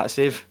 forgetting about that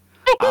save.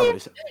 I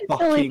was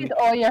fucking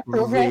all your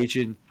progress.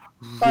 raging.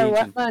 For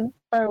what, man?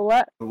 For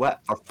what? For what?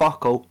 For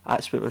fuck all.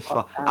 That's what it was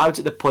for. I was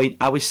at the point,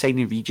 I was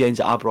signing regens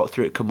that I brought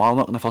through at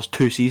Kilmarnock in the first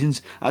 2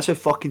 seasons. That's how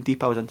fucking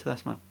deep I was into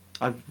this, man.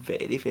 I'm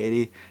very,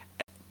 very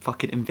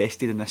fucking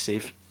invested in this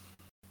save.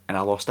 And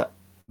I lost it.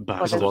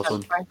 Because of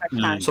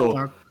Warzone.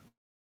 So,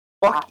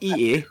 fuck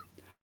EA,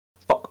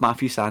 fuck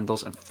Matthew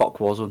Sanders, and fuck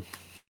Warzone.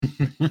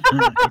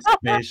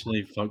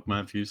 Especially fuck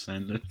Matthew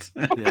Sanders.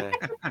 Yeah.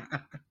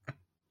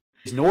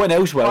 There's no one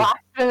else will.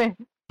 For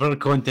the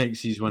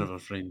context, he's one of our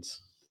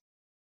friends.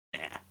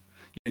 Yeah.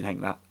 You didn't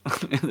think that.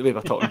 The way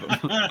we're talking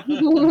about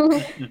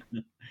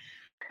him.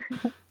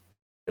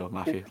 Yo,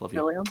 Matthew, love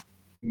you.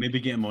 Maybe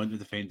get him on to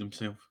defend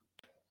himself.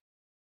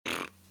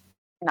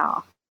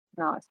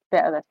 No, it's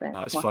better this way.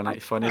 No, it's funny.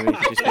 It's funny.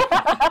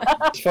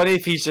 It's funny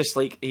if he's just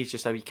like, he's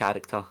just a wee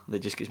character that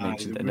just gets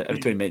mentioned, and every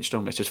time we mention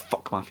him, it's just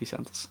fuck Matthew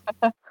Sanders.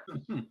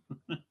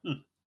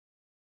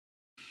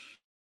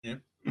 Yeah.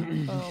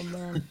 Oh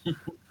man.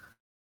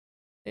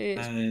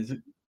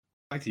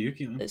 Back to you,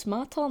 Keaton. It's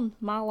my turn.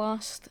 My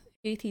last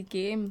hated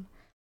game.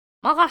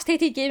 My last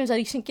hated game is a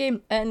recent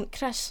game, and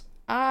Chris,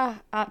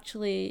 I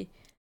actually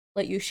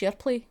let you share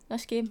play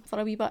this game for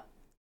a wee bit,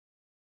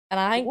 and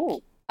I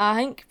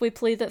think we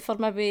played it for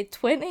maybe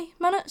 20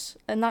 minutes,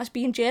 and that's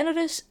being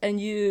generous, and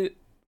you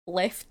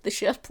left the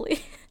share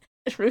play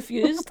and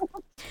refused.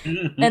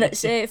 And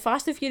it's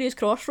Fast and Furious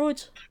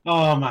Crossroads.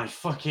 Oh my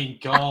fucking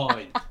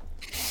god.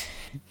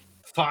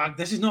 Fuck,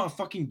 this is not a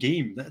fucking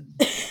game.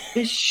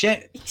 This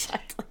shit.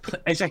 Exactly.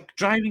 It's a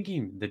driving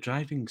game. The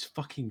driving's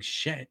fucking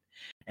shit.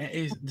 It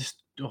is this.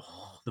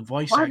 Oh, the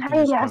voice acting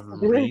is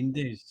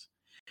horrendous.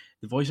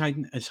 The voice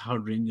acting is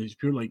horrendous. It's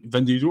pure like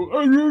Vin Diesel.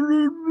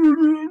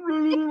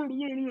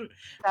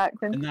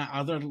 And that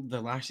other,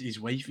 the last, his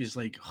wife is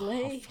like, oh,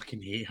 I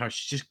fucking hate her.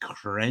 She's just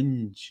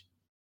cringe.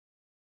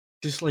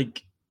 Just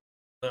like,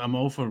 I'm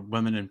all for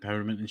women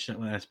empowerment and shit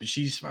like this, but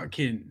she's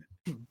fucking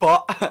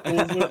over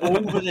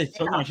the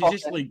top. No,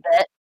 she's just like,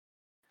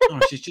 no,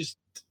 she's just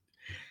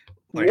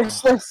like,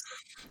 useless.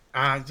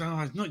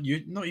 No, it's not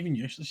you, not even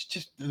useless. It's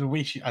just the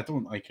way she. I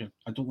don't like her.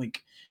 I don't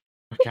like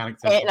her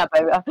character.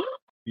 About her.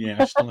 Yeah, I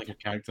just don't like her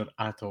character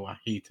at all. I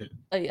hate it.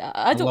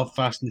 I love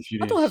Fast and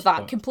Furious. I don't have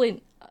that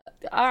complaint.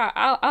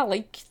 I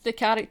like the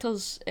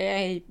characters,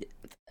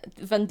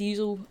 Vin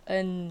Diesel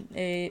and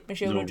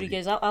Michelle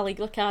Rodriguez. I like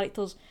their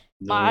characters.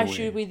 My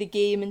issue with the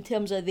game in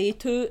terms of they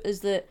two is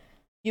that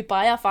you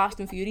buy a Fast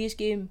and Furious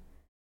game,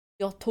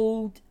 you're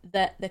told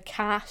that the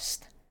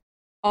cast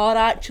are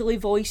actually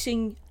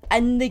voicing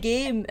in the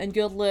game, and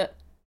you're like,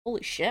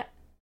 holy shit.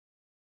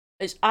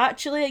 It's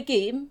actually a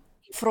game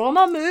from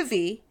a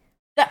movie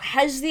that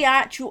has the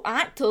actual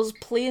actors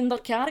playing their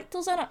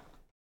characters in it.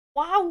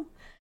 Wow.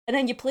 And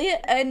then you play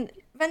it, and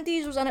Vin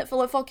Diesel's in it for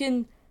like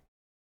fucking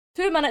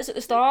 2 minutes at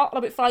the start,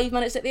 and about 5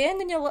 minutes at the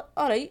end, and you're like,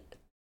 alright,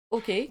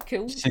 okay,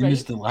 cool. Same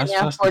as the last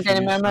Fast and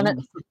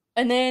Furious.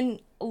 And then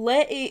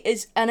Letty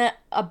is in it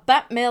a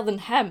bit more than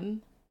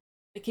him,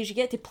 because you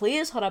get to play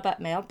as her a bit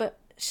more, but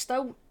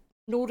still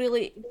no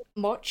really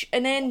much.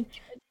 And then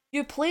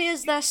you play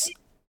as this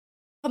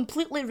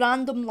completely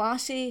random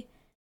lassie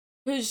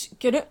who's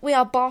going out with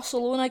a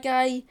Barcelona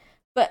guy,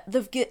 but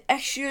they've got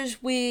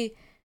issues with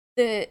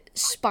the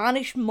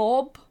Spanish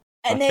mob.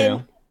 And then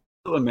I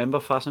don't remember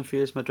Fast and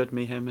Furious Madrid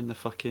Mayhem in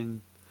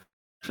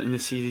the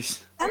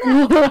series.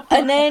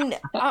 And then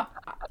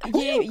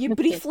you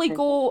briefly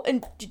go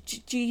and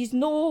do you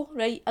know,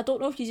 right? I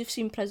don't know if you've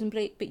seen Prison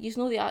Break, but you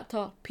know the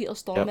actor Peter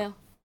Stormare. Yep.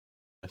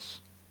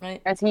 Yes.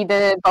 Right. Is he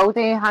the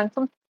baldy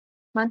handsome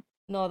man?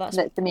 No, that's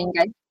the main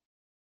guy.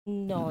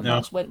 No,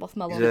 that's Wentworth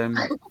Miller.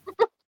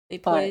 He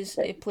plays.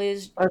 I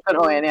don't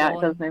know any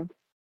actor's name.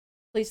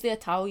 Plays the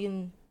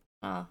Italian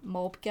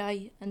mob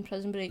guy in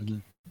Prison Break. Mm-hmm.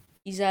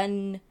 He's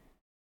in.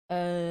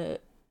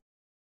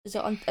 Is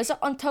it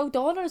Until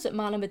Dawn or is it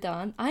Man of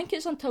Medan? I think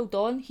it's Until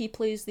Dawn. He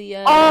plays the.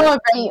 Oh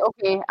right,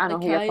 okay, I know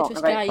who you're talking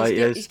about.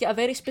 Guy. He's got a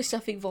very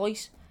specific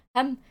voice.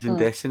 Him. He's in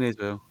Destiny as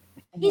well.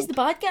 He's the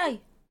bad guy.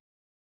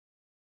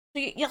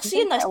 So you're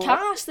seeing this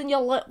cast and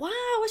you're like, wow,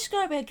 it's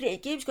going to be a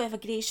great game. It's going to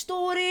have a great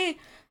story,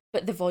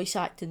 but the voice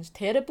acting's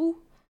terrible.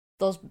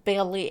 There's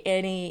barely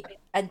any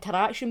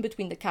interaction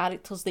between the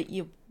characters that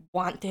you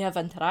want to have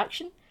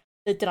interaction.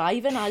 the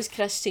driving, as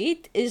Chris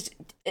said, it's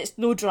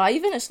no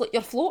driving. It's like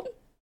you're floating.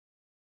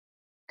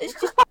 It's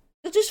just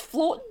you're just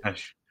floating.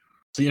 Ish.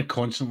 So you're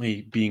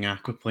constantly being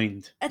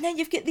aquaplaned. And then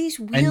you've got these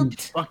In weird.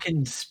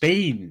 fucking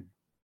Spain.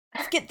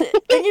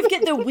 You've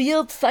got the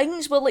weird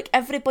things where like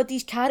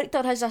everybody's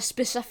character has a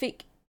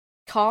specific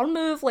car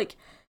move. Like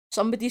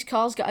somebody's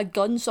car's got a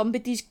gun,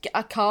 somebody's got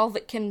a car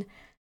that can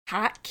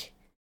hack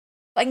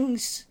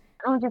things.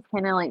 I was just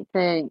kind of like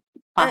the.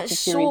 And it's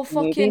so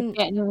fucking.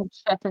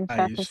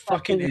 It's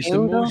fucking. It's the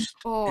most.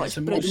 Oh, it's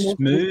the brilliant.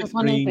 most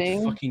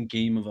smooth-brained fucking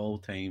game of all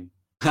time.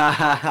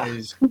 It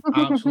is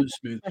absolute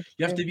smooth.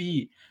 You have to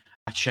be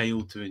a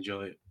child to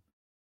enjoy it.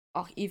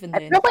 Oh, even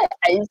It then. probably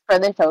is for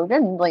the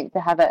children, like to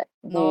have it.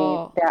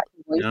 No.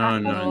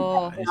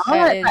 No.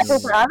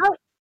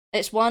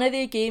 It's one of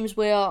the games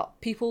where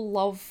people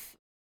love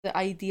the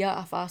idea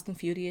of Fast and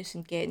Furious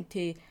and getting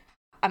to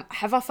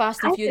have a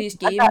Fast and Furious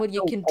game where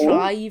you can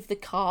drive the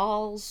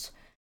cars.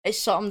 It's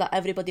something that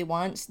everybody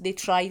wants. They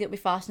tried it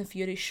with Fast and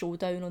Furious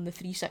Showdown on the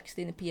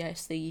 360 and the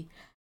PS3,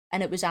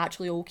 and it was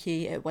actually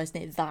okay. It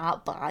wasn't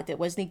that bad. It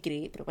wasn't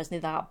great, but it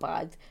wasn't that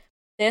bad.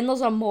 Then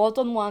there's a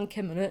modern one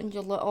coming out, and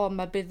you're like, oh,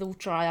 maybe they'll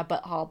try a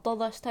bit harder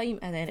this time,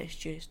 and then it's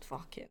just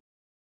fucking.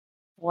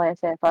 Less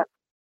effort.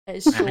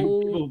 It's I so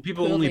think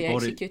people only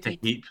bought executed.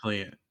 it to hate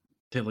play it,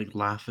 to like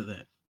laugh at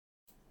it.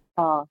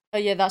 Oh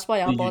yeah, that's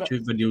why I The bought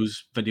it.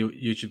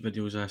 YouTube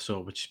videos I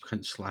saw, which kind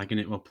of slagging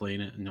it while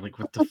playing it, and you're like,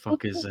 what the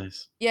fuck is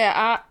this?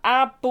 Yeah,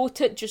 I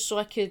bought it just so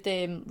I could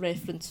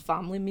reference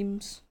family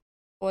memes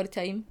all the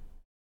time,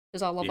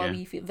 because I love a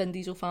wee Vin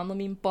Diesel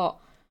family meme. But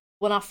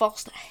when I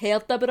first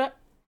heard about it,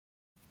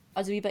 I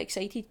was a wee bit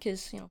excited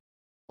because,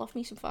 love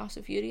me some Fast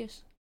and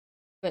Furious.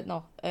 But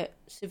no, it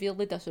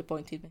severely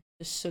disappointed me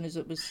as soon as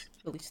it was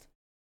released.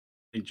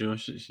 Hey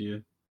Josh, it's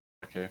you.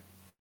 Okay.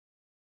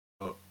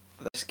 So,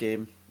 this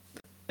game,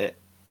 I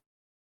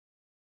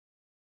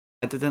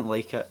didn't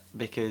like it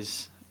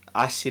because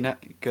I seen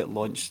it get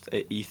launched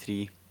at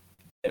E3.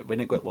 When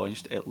it got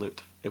launched, it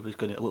looked like it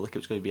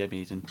was going to be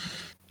amazing,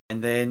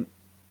 and then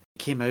it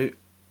came out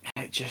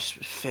and it just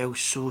fell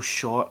so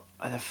short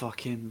of the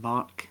fucking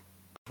mark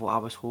of what I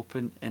was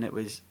hoping, and it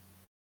was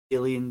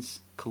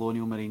Aliens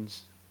Colonial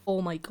Marines. Oh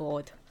my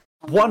god.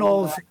 One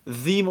of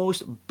the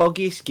most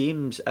buggiest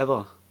games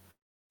ever.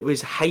 It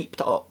was hyped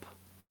up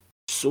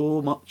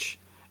so much.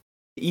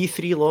 The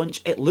E3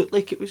 launch, it looked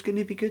like it was going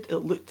to be good. It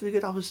looked really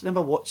good. I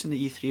remember watching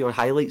the E3 or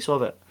highlights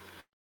of it.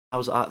 I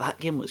was like, that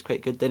game looks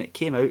quite good. Then it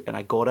came out and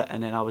I got it,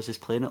 and then I was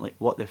just playing it like,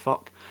 what the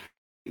fuck?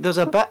 There's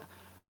a bit,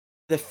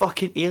 the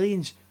fucking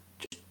aliens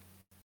just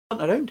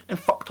turned around and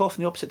fucked off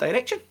in the opposite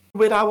direction.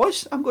 Where I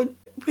was, I'm going,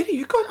 where are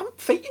you going? I'm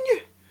fighting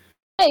you.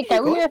 Hey,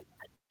 get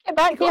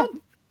back here.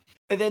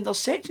 And then there's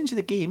sections of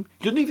the game,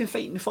 you're not even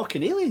fighting the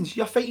fucking aliens,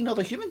 you're fighting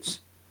other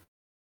humans.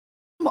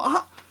 I'm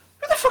like,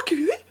 who the fuck are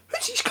you?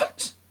 Who's these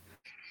cunts?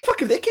 The fuck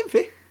have they came for?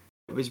 It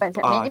was Does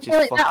it make you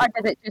feel like that, or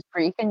did it just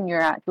break in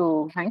your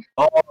actual thing?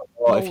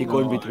 If you go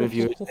and read the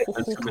reviews, it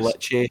was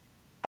glitchy,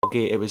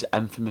 buggy. It was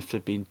infamous for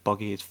being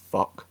buggy as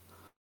fuck.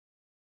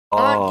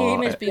 That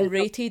game has been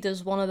rated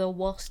as one of the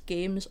worst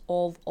games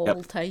of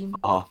all time.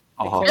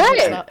 Really?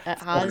 It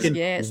has,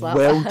 yeah. It's that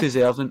well bad.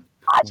 deserving.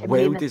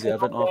 Well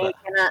deserving of it.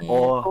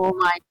 Oh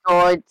my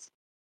god.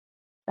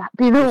 That'd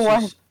be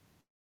the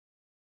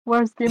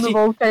worst game of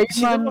all time,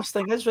 See, the worst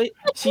thing is, right?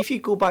 See, if you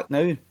go back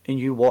now and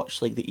you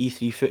watch like the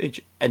E3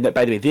 footage, and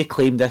by the way, they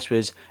claimed this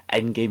was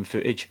in-game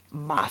footage.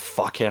 My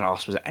fucking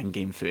arse was it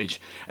in-game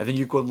footage. And then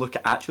you go and look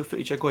at actual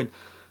footage, you're going,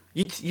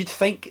 you'd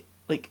think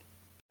like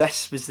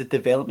this was the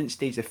development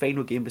stage, the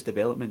final game was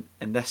development,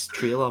 and this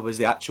trailer was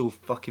the actual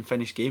fucking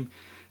finished game.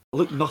 It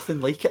looked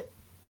nothing like it.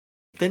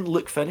 Didn't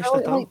look finished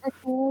at all.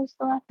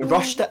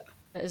 Rushed it.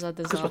 It is a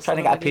disaster. Because we're trying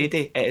to get a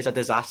payday. It is a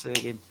disaster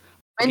again.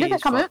 When did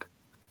it come out?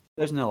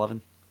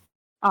 2011.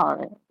 Oh,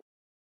 right.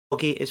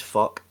 Buggy as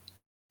fuck.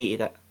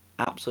 Hated it.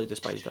 Absolutely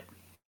despised it.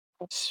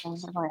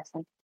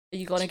 Are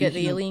you going to get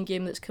the Alien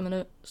game that's coming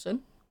out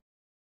soon?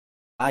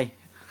 Aye.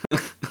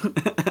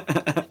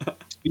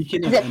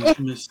 Speaking of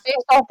infamous...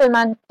 Based off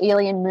the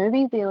Alien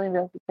movies, the Alien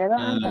vs.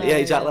 Predator? Yeah,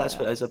 exactly. That's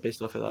what it is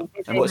based off of that.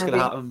 And what's going to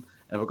happen?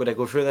 And we're going to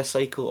go through this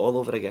cycle all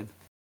over again.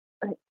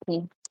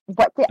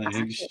 What the...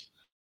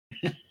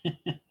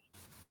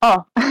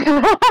 Oh.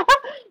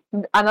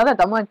 Another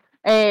dumb one.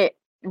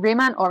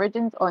 Rayman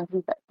Origins on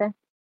 360.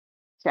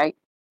 Right.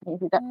 I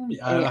think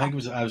I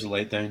was a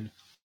letdown.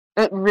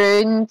 It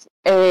ruined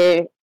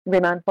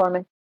Rayman for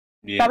me.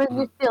 Yeah. That was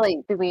used to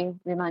like the way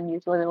Rayman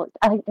usually looks.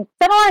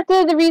 Similar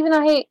to the reason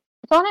I hate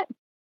Sonic.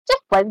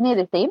 Just wasn't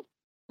the same.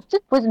 It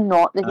just was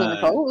not the same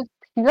at all. It was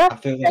pure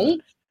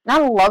right. And I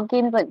love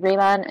games like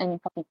Rayman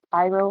and fucking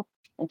Spyro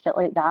and shit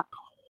like that.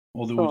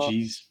 All the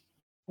OGs.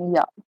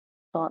 Yeah.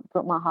 So it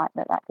broke my heart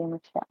that that game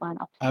was shit, man.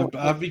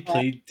 I've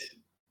replayed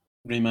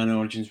Rayman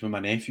Origins with my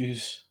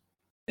nephews.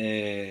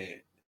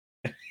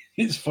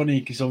 It's funny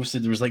because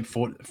obviously there was like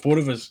four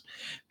of us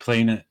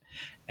playing it,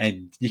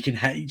 and you can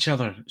hit each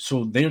other.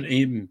 So their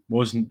aim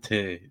wasn't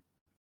to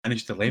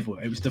managed to level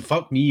it. It was to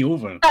fuck me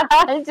over.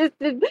 Just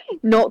to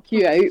knock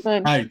you out,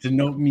 man. Aye, to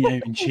knock me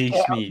out and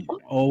chase me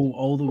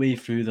all the way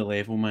through the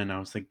level, man. I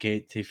was like,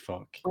 get to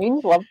fuck.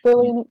 Queens love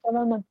bullying each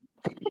other, man.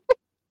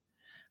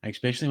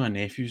 Especially my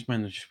nephews,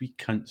 man. They're just wee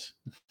cunts.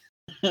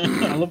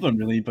 I love them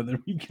really, but they're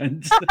wee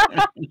cunts.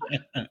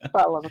 That's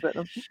what I love about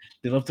them.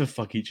 They love to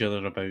fuck each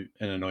other about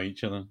and annoy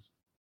each other.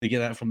 They get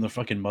that from their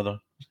fucking mother.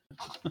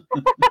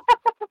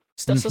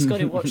 Sister's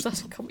gonna watch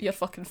this and come to your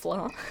fucking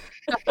flat.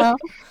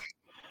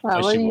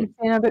 What are you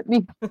saying about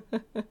me?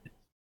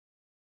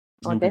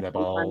 She's the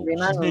balls. She's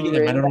not getting the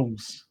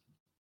minerals.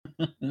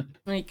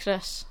 Right,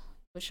 Chris,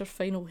 what's your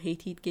final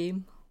hated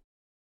game?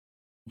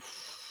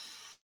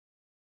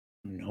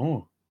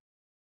 No.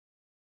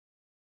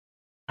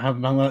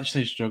 I've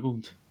actually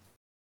struggled.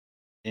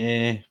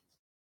 I'd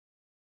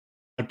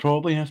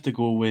probably have to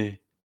go with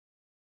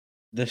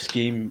this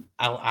game.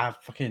 I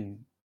fucking...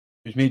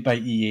 It was made by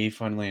EA,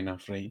 funnily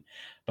enough, right?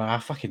 But I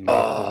fucking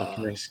love the look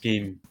of this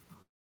game.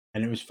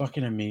 And it was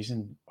fucking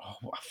amazing.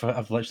 Oh,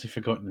 I've literally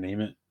forgotten to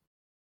name it.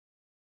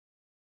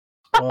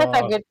 That's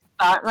a good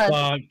start, man.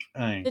 Fuck.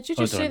 Aye, Did you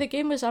just say the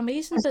game was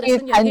amazing, but You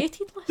it's in your can-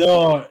 hated list?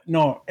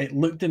 No, it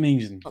looked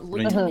amazing. It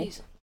looked right?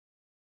 amazing.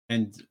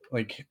 And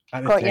like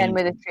at the Got you in time,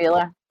 with the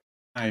trailer.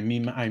 me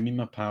and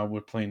my pal were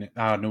playing it.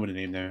 I know the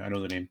name now. I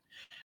know the name.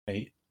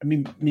 Right.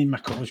 Me and my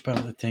college pal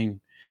at the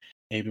time,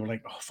 we were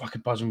like, oh,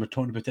 fucking buzzing. We're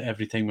talking about it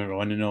every time we're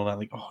on and all that.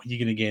 Like, oh, you're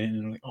going to get it.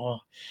 And we're like, oh,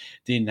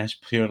 doing this,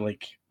 pure,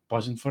 like,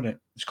 buzzing for it.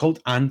 It's called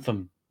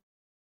Anthem.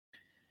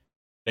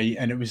 Right.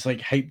 And it was, like,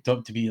 hyped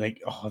up to be like,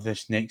 oh,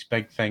 this next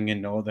big thing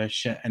and all this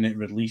shit. And it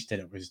released it.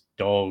 It was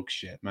dog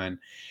shit, man.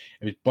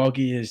 It was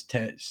buggy as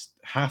tits.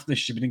 Half the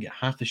shit, we didn't get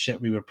half the shit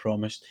we were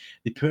promised.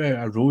 They put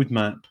out a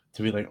roadmap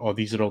to be like, oh,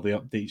 these are all the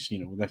updates,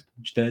 you know,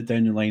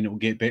 down the line, it will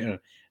get better.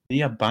 They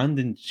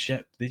abandoned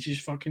shit. They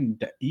just fucking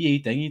EA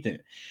dinged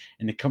it,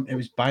 and it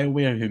was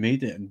BioWare who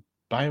made it, and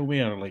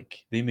BioWare, like,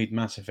 they made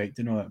Mass Effect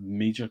and all that,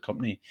 major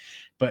company,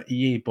 but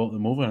EA bought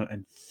them over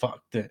and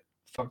fucked that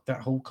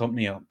whole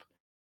company up,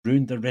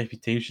 ruined their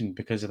reputation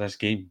because of this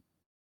game,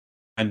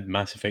 and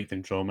Mass Effect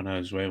Andromeda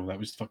as well. That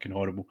was fucking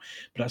horrible,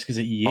 but that's because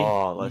of EA.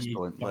 Oh, let's EA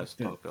talk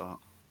about that.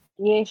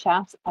 EA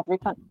shafts every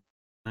cunt.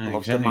 Aye, I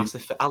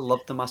exactly.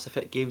 loved the Mass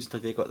Effect games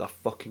until they got their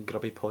fucking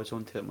grubby paws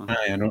onto it, man.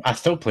 I know. I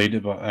still played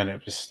it, and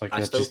it was like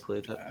I still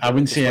played it. I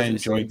wouldn't say I wasn't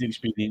the same. enjoyed the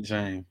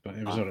experience, but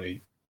it was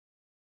alright.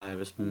 It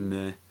was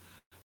meh.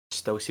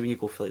 Still, see when you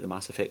go for like the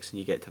Mass Effects and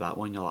you get to that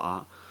one, you're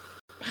like,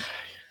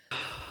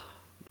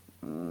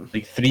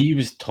 Like 3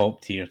 was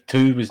top tier.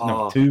 2 was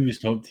top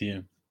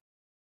tier.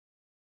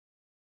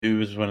 2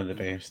 was one of the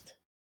best.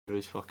 it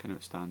was fucking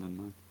outstanding,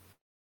 man.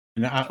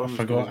 And I This one was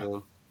forgot. good as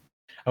well.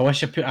 I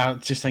wish I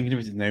was just thinking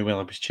about it now while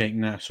I was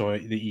checking that. I saw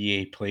the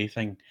EA Play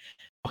thing.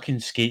 Fucking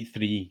Skate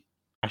 3.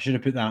 I should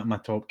have put that in my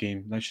top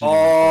game. That should have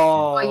been my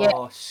top game.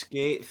 Oh, yeah.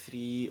 Skate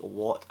 3,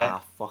 what a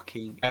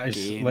fucking That is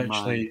game,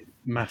 literally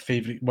my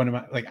favourite. One of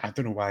my, like, I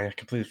don't know why I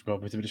completely forgot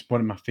about it, but it's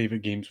one of my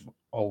favourite games of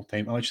all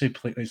time. I literally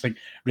play. It's like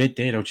Red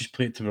Dead. I'll just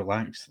play it to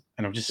relax,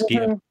 and I'll just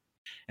skate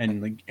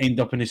and like end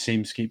up in the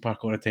same skate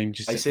park all the time.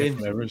 Just sit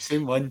there for hours.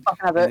 Same one. Fucking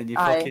And about. then you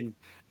Aye. fucking,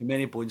 how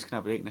many bones can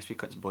I break in this week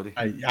cuts body?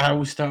 I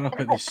always start up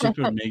at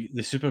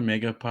the super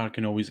mega park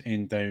and always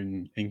end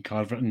down in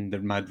Carverton, the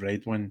mad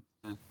red one.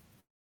 Yeah.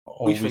 We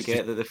Always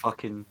forget that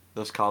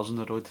there's cars on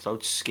the road, so I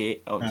would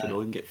skate out to the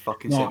road and get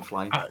fucking No, sent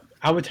flying.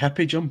 I would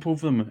hippie jump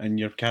over them, and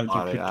your character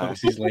Alright,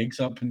 puts his legs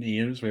up in the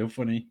air as well.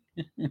 Funny.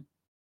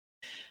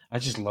 I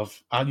just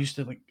love. I used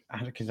to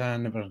because I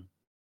never.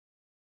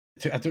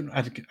 I think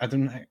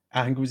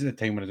it was at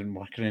the time when I didn't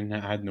work and I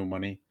had no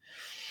money,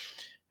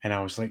 and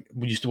I was like,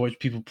 we used to watch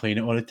people playing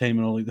it all the time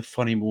and all like the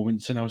funny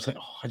moments, and I was like,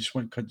 oh, I just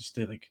want kids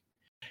to like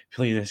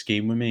play this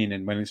game with me. And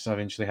then when I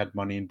eventually had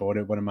money and bought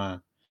it, one of my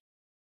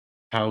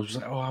pals was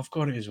like, oh, I've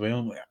got it as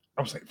well.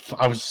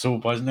 I was so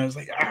buzzing. I was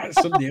like,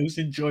 somebody else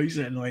enjoys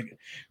it, and like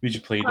we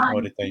just played it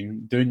all the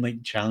time, doing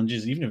like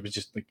challenges, even if it was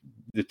just like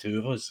the two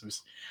of us. It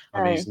was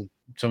amazing.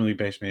 Some of the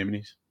best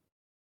memories.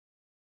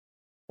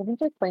 Even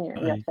just when you're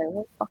in your Aye.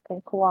 phone,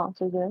 fucking cool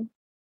to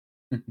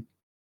do.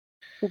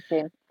 Good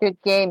game. Good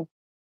game.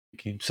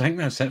 Okay, so I think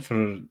that's it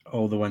for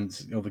all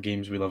the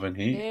games we love and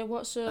hate.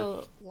 What's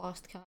the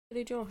last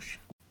category, Josh?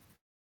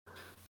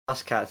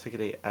 Last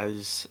category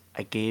is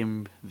a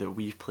game that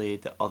we've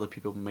played that other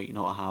people might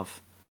not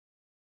have.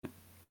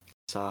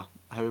 So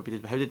how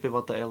did we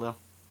word that earlier?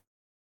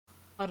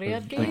 A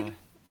rare game?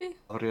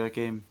 A rare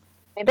game.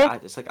 Maybe.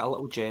 It's like a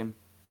little gem.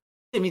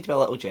 It doesn't need to be a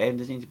little gem. It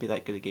doesn't need to be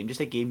that good a game.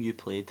 Just a game you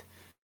played.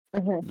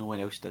 No one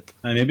else did.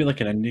 Maybe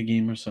like an indie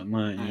game or something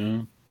like that, you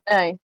know.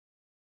 Aye.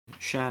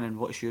 Shannon,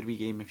 what's your wee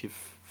game if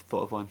you've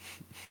thought of one?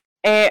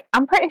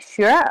 I'm pretty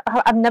sure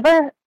I've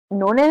never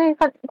known anyone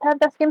to have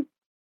this game,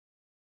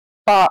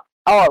 but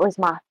it was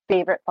my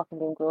favourite fucking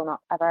game growing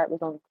up ever. It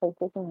was on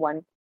PlayStation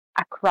 1.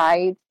 I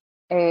cried.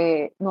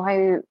 Know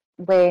how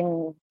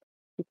when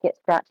you get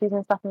scratches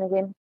and stuff in the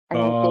game, and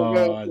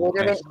the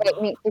deodorant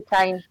technique to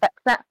try and fix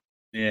it.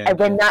 Yeah. And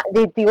when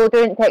the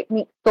deodorant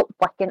technique stopped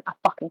working, I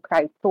fucking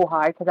cried so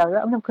hard because I was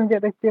like, I'm not going to do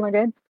this game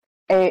again.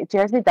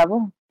 Jersey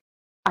Devil.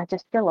 I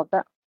just still loved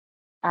it.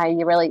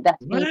 You were like this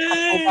wee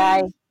purple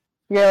guy. What?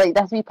 You're like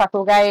this wee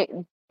purple guy.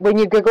 When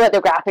you Google it,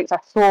 the graphics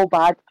are so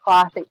bad.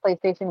 Classic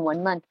PlayStation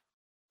 1, man.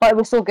 But it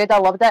was so good. I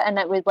loved it, and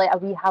it was like a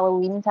wee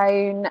Halloween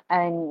town,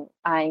 and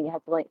I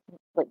had to like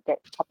get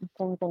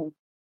pumpkins and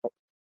like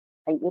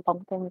fight with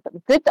pumpkins. It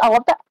was good. I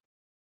loved it.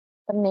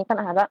 Didn't make it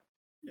have it.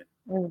 It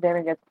was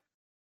very good.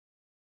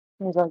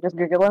 I was just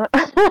googling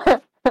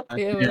it. Yeah,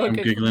 Yeah, I'm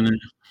okay. googling it.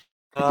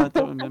 I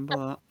don't remember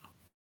that.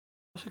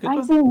 That's a good I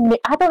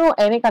one. don't know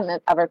any cunt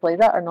that ever played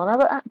it or none of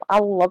it, but I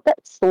loved it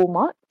so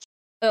much.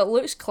 It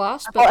looks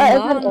class, I but thought it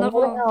nah, isn't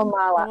never on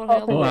my heard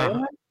laptop.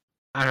 of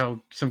Oh, it.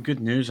 some good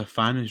news. A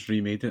fan has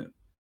remade it.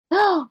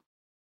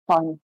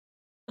 Fun.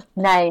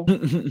 Nice.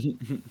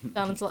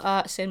 Sounds like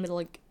that. Send me the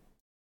link.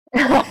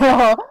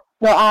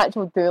 No, I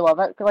actually do love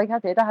it. Like I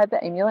said, I had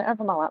the emulator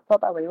for my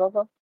laptop. I love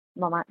it.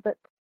 My MacBook.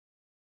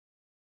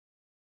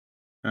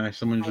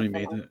 Someone's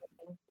remade it.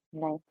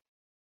 Nice.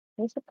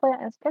 You should play it.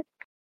 It's good.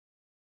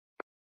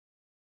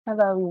 Have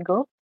a wee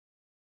go.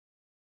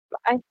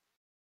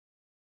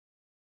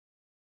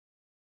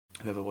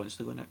 Whoever wants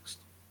to go next.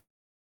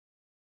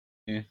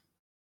 Yeah.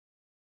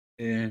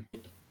 Can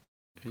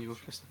you go,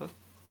 Christopher?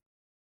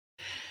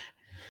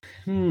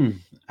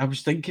 I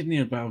was thinking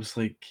there, but I was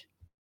like,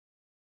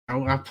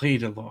 I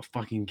played a lot of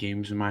fucking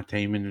games in my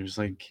time, and it was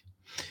like,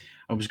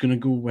 I was gonna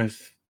go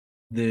with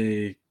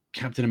the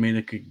Captain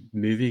America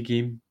movie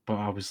game, but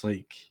I was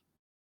like,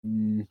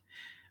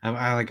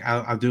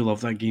 I do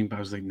love that game, but I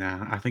was like,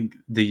 nah. I think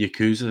the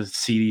Yakuza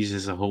series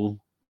as a whole.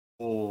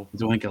 Oh, I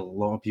don't think a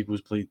lot of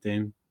people's played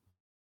them.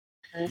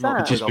 Is not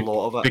that? Just played a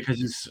lot of it.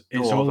 because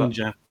it's all in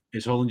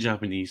it's all in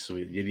Japanese, so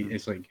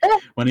it's like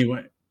when he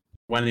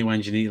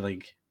wins, you need to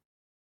like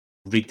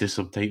read the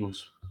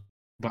subtitles.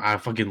 But I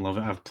fucking love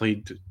it.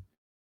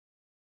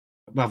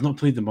 I've not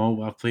played them all,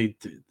 but I've played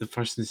the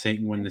first and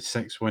second one, the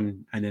sixth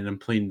one, and then I'm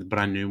playing the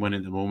brand new one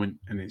at the moment,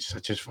 and I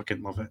just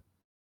fucking love it.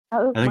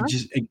 That I think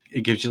was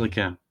it gives you like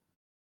a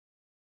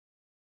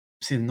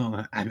saying not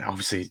that, and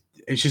obviously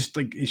it's just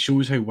like it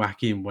shows how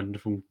wacky and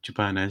wonderful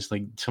Japan is.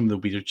 Like some of the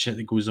weird shit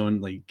that goes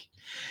on. Like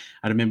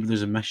I remember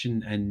there's a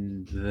mission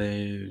in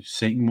the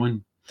second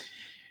one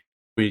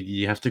where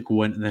you have to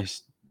go into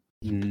this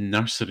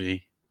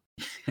nursery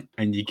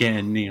and you get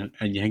in there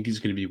and you think it's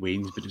going to be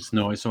Wayne's, but it's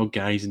not. It's all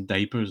guys in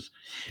diapers.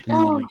 And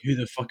you're like, who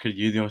the fuck are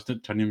you? They all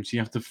start turning them, so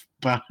you have to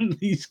ban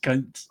these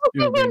cunts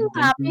who are wearing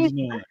diapers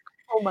and all that.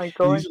 Oh my And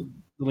god. these are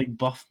like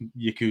buff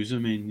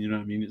Yakuza men, you know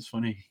what I mean? It's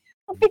funny.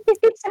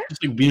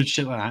 Just like weird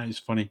shit like that is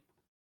funny.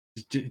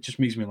 It just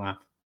makes me laugh.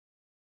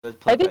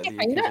 How did you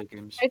find it?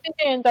 Games. How did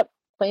you end up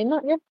playing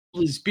that game?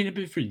 Well, it's been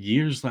about for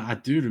years. Like I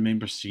do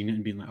remember seeing it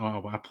and being like, "Oh,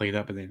 well, I play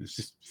that," but then it's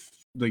just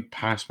like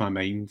past my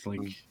mind. Like,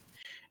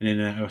 and then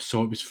I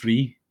saw it was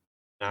free,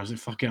 and I was like,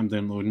 "Fuck it, I'm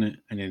downloading it."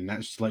 And then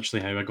that's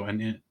literally how I got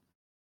into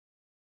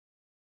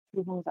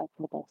These ones are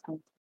the best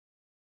ones.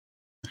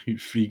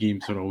 it. Free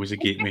games are always a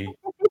gateway.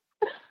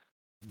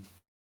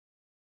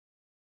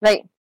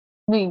 Right.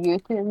 Me, you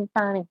too,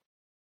 Fanny.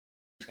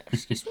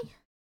 Excuse me.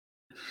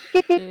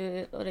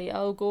 Alright,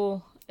 I'll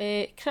go.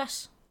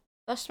 Chris,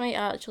 this might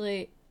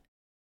actually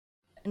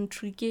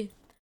intrigue you,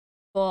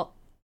 but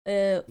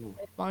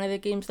one of the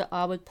games that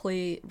I would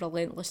play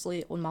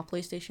relentlessly on my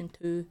PlayStation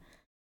 2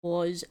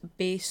 was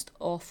based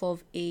off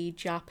of a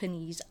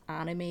Japanese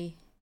anime,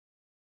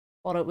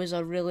 or it was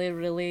a really,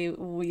 really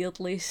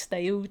weirdly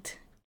styled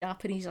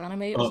Japanese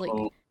anime. It was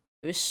like,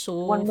 it was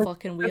so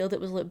fucking weird.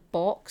 It was like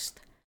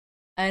boxed,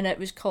 and it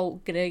was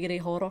called Gregory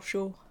Horror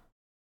Show.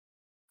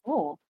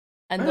 Oh.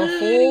 And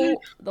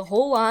the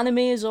whole anime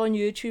is on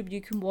YouTube. You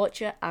can watch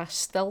it. I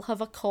still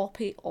have a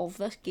copy of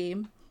this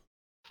game.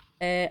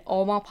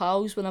 All my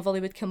pals, whenever they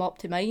would come up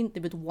to mine, they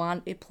would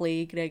want to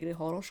play Gregory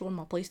Horror Show on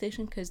my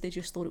PlayStation because they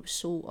just thought it was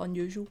so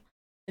unusual.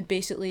 And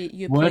basically,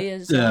 you play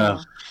as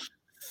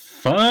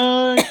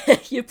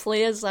you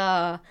play as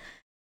a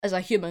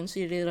human, so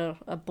you're either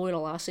a boy or a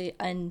lassie,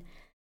 and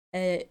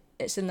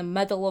it's in the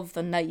middle of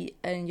the night,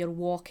 and you're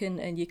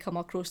walking, and you come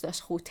across this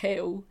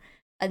hotel.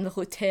 And the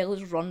hotel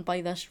is run by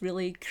this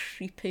really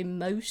creepy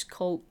mouse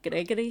called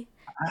Gregory.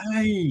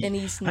 Aye, and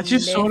his nephew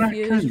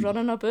is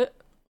running about.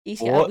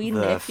 He's got a wee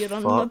nephew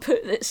running about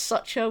that's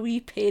such a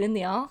wee pain in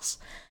the arse.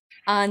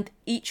 And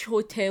each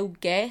hotel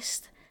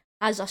guest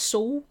has a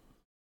soul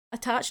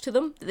attached to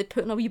them that they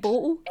put in a wee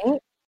bottle.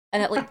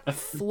 And it like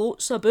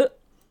floats about.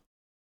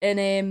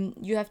 And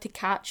you have to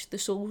catch the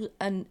souls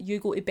and you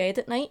go to bed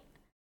at night.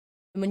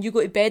 And when you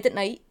go to bed at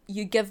night,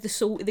 you give the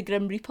soul to the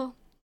Grim Reaper.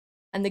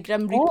 And the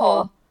Grim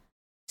Reaper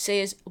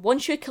says,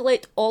 once you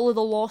collect all of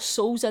the lost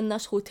souls in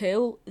this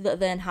hotel that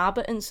the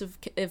inhabitants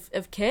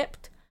have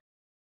kept,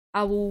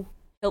 I will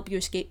help you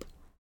escape.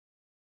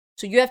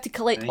 So you have to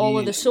collect all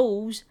of the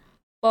souls,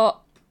 but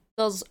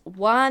there's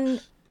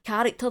one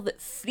character that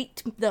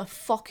freaked the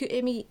fuck out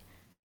of me,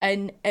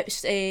 and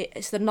it's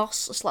the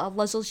nurse. It's like a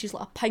lizard. She's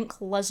like a pink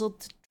lizard,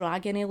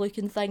 dragon-y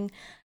looking thing,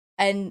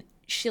 and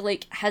she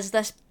like has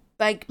this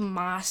big,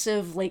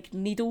 massive like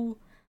needle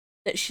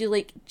that she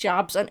like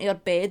jabs into her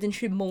bed and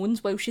she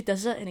moans while she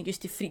does it, and it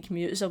used to freak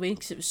me out away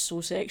because it was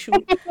so sexual.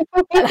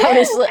 And I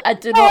was like, I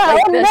do not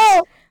like this.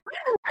 No.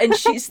 And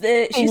she's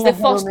the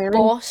first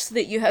boss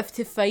that you have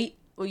to fight.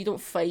 Well, you don't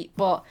fight,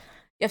 but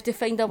you have to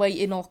find a way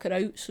to knock her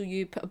out. So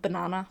you put a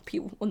banana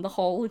peel on the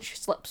hall, and she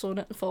slips on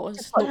it and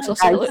falls. Knocks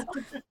herself out.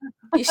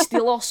 You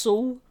steal her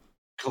soul.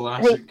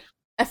 Classic.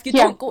 If you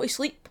don't go to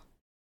sleep,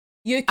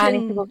 you I need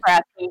to can. go for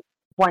a pee.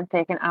 1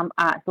 second, I'm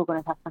actually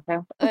going to touch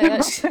myself.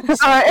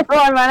 Alright,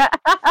 1 minute.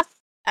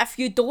 If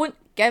you don't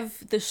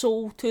give the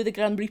soul to the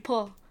Grim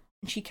Reaper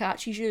and she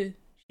catches you,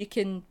 she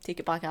can take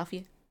it back off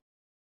you.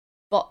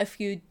 But if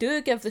you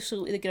do give the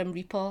soul to the Grim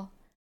Reaper,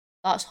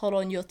 that's her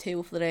on your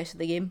tail for the rest of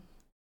the game.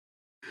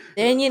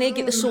 Then you need to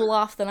get the soul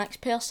off the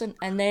next person,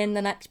 and then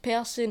the next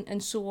person,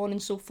 and so on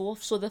and so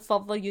forth. So the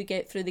further you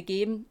get through the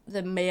game,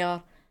 the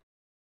more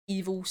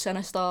evil,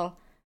 sinister,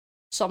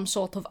 some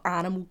sort of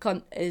animal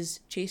cunt is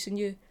chasing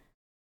you.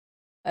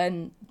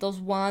 And there's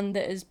one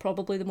that is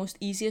probably the most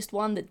easiest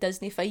one that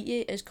Disney fight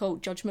you, is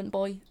called Judgment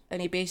Boy,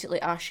 and he basically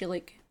asks you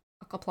like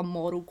a couple of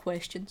moral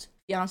questions.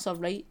 If you answer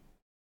right,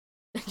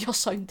 you're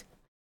sound.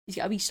 He's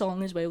got a wee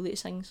song as well that he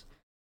sings.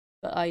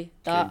 But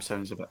that game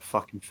sounds a bit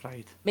fucking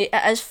fried. Mate,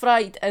 it is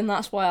fried, and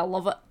that's why I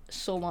love it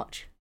so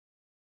much.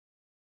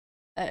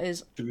 It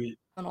is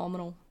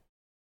phenomenal.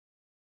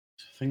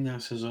 I think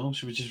that's us all.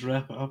 Should we just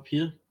wrap it up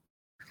here?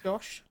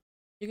 Josh,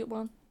 you get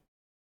one?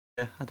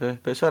 Yeah, I do.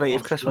 But it's alright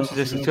if Chris wants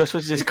to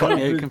just cut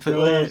me out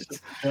completely.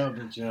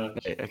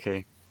 Right,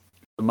 okay.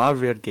 My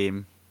rare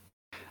game.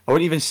 I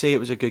wouldn't even say it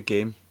was a good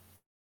game.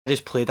 I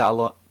just played it a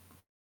lot.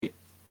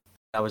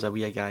 I was a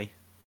wee guy.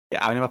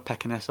 Yeah, I remember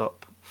picking this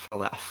up for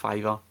like a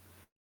 $5.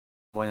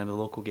 One of the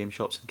local game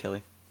shops in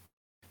Kelly.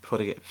 Before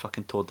I get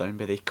fucking tore down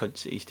by the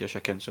cunts at East Ayrshire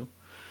Council.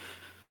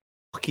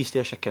 Fuck East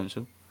Ayrshire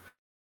Council.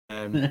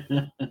 And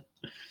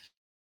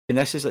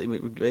this is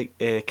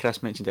like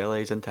Chris mentioned earlier,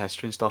 he's into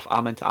history and stuff. I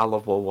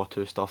love World War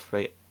II stuff,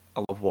 right?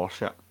 I love war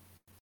shit.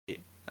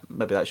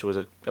 Maybe that shows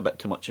a bit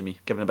too much of me,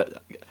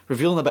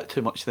 revealing a bit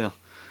too much there.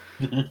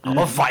 I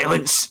love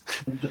violence.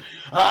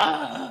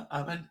 I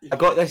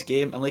got this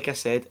game, and like I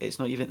said, it's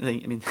not even.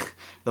 I mean,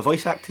 the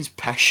voice acting's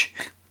pish.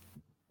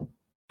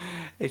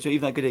 It's not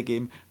even that good a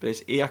game, but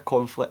it's Air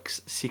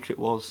Conflicts Secret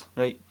Wars,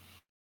 right?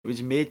 It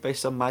was made by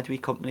some mad wee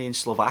company in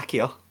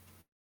Slovakia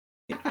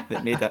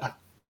that made it.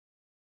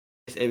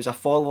 It was a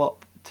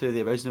follow-up to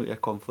the original Air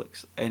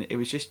Conflicts, and it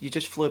was just, you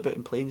just flew about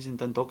in planes and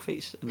done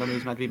dogfights and done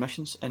these mad wee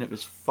missions, and it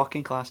was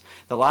fucking class.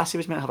 The lassie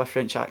was meant to have a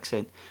French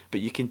accent,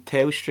 but you can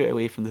tell straight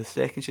away from the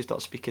second she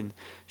starts speaking,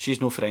 she's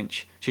no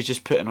French. She's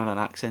just putting on an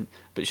accent,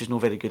 but she's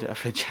not very good at a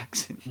French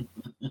accent.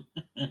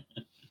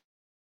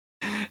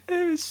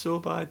 It was so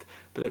bad,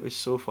 but it was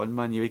so fun,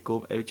 man. You would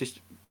go, it would just,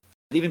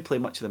 I didn't even play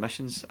much of the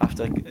missions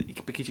after,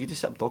 because you could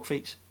just set up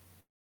dogfights.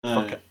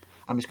 Fuck it.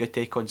 I'm just going to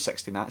take on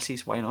 60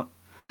 Nazis, why not?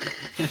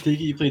 I take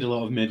it you played a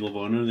lot of Medal of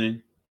Honor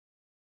then.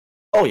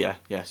 Oh yeah,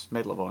 yes,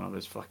 Medal of Honor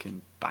was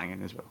fucking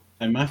banging as well.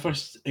 And my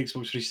first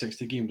Xbox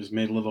 360 game was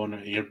Medal of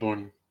Honor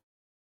Airborne.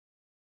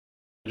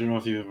 I don't know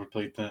if you ever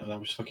played that. That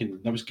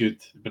was good,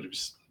 but it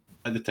was,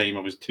 at the time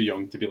I was too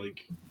young to be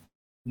like,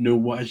 know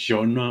what a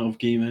genre of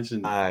game is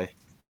and Aye.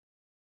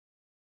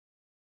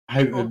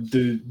 how to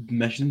do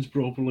missions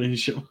properly and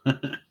shit.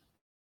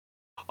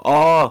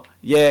 Oh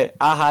yeah,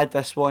 I had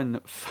this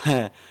one.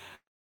 What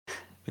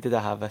did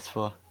I have this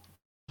for?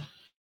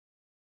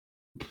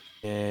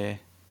 Yeah.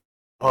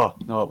 Oh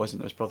no, it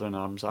wasn't. It was Brother in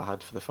Arms I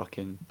had for the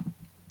fucking.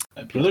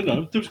 Brother in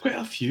Arms. There was quite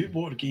a few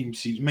war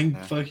games. Mine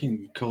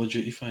fucking Call of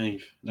Duty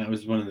 5. That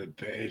was one of the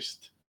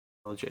best.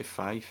 Call of Duty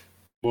 5.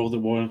 World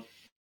at War. World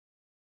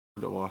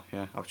at War.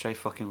 Yeah, I'll try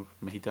fucking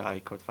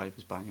Mahida. COD 5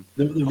 was banging.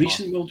 The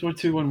recent World War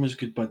 2 one was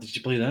good, but did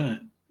you play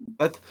that?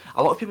 But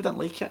a lot of people didn't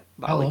like it.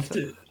 But I loved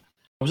it.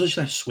 I was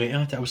actually sweating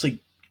at it. I was like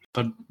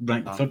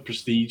third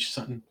prestige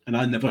something, and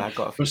I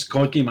got first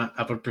COD game I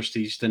ever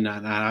prestiged in that,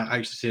 and I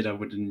actually said I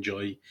would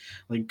enjoy.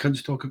 Like,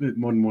 couldn't talk about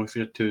Modern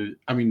Warfare 2.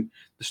 I mean,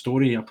 the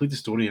story. I played the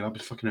story. That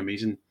was fucking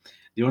amazing.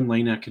 The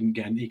online I couldn't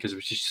get into because it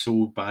was just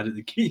so bad at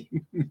the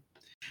game.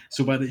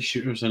 So bad at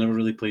shooters. I never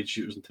really played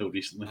shooters until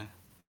recently.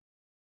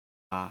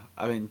 I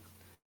mean,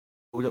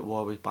 World at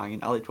War was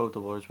banging. I liked World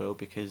at War as well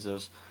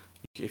because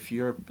if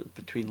you're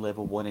between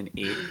level 1 and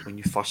 8 when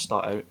you first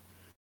start out,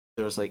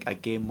 there's like a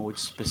game mode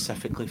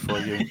specifically for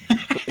you.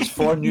 It's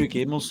for new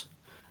gamers,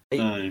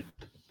 right?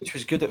 Which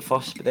was good at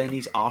first, but then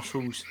these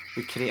arseholes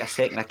would create a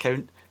second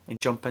account and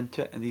jump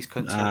into it, and these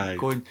cunts are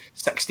going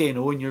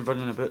 60-0 and you're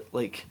running about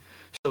like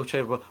still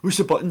trying to where's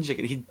the buttons? You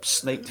get he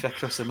sniped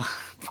across the map.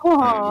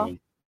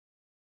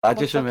 I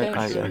just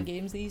remember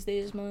games these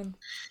days, man.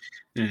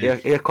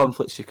 Air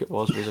Conflict Secret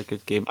Wars was a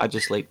good game. I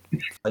just like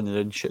flying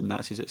around shooting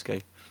Nazis at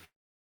Sky.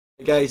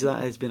 Guys,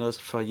 that has been us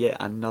for yet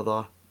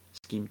another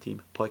Scheme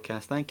Team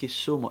podcast. Thank you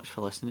so much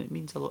for listening. It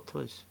means a lot to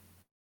us.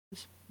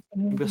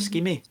 We're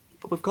schemy,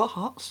 but we've got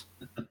hearts.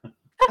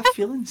 Have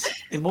feelings,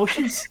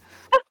 emotions.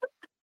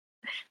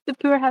 The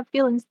poor have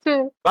feelings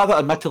too. Rather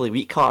admittedly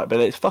weak heart, but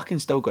it's fucking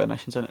still got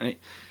emotions in it, right?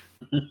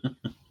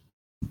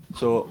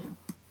 So,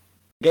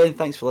 again,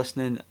 thanks for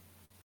listening.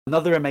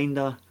 Another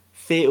reminder,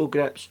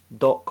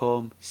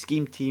 fatalgrips.com,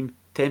 Scheme Team,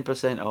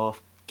 10%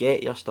 off.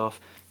 Get your stuff.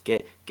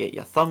 Get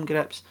your thumb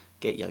grips,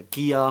 get your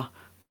gear,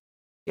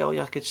 get all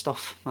your good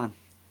stuff, man.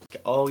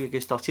 Get all your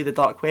good stuff. See the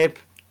dark web?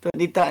 Don't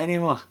need that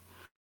anymore.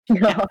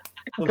 No,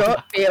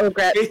 got fatal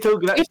grip.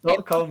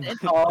 Fatalgrips.com.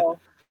 Oh,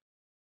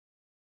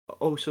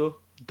 Also,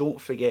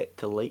 don't forget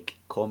to like,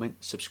 comment,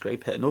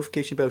 subscribe, hit the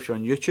notification bell if you're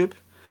on YouTube.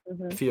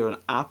 If you're on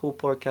Apple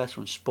Podcasts,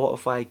 on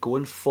Spotify, go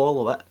and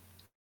follow it.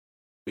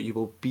 But you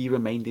will be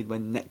reminded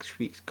when next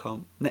week's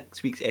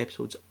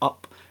episode's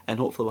up, and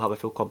hopefully we'll have a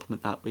full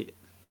complement that week.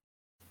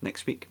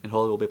 Next week, and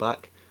Holly will be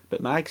back. But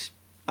Mags,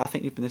 I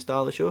think you've been the star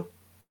of the show.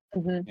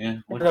 Yeah.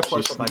 What a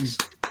plus for Mags.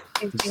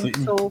 You've been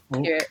so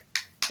cute.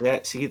 Yeah,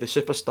 see, the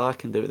superstar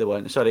can do what they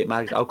want. Sorry,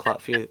 Mags, I'll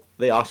clap for you.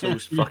 The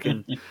arseholes,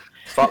 fucking,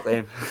 fuck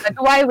them.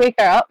 Why wake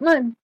her up,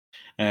 man?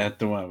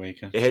 Don't want to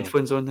wake her. Your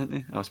headphones on, didn't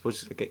they? I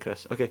suppose to get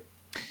Chris. Okay.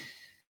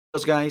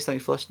 Cheers, guys.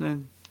 Thanks for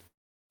listening.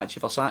 Thank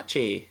you,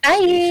 Versace.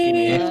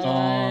 Bye. Bye.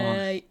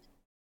 Bye.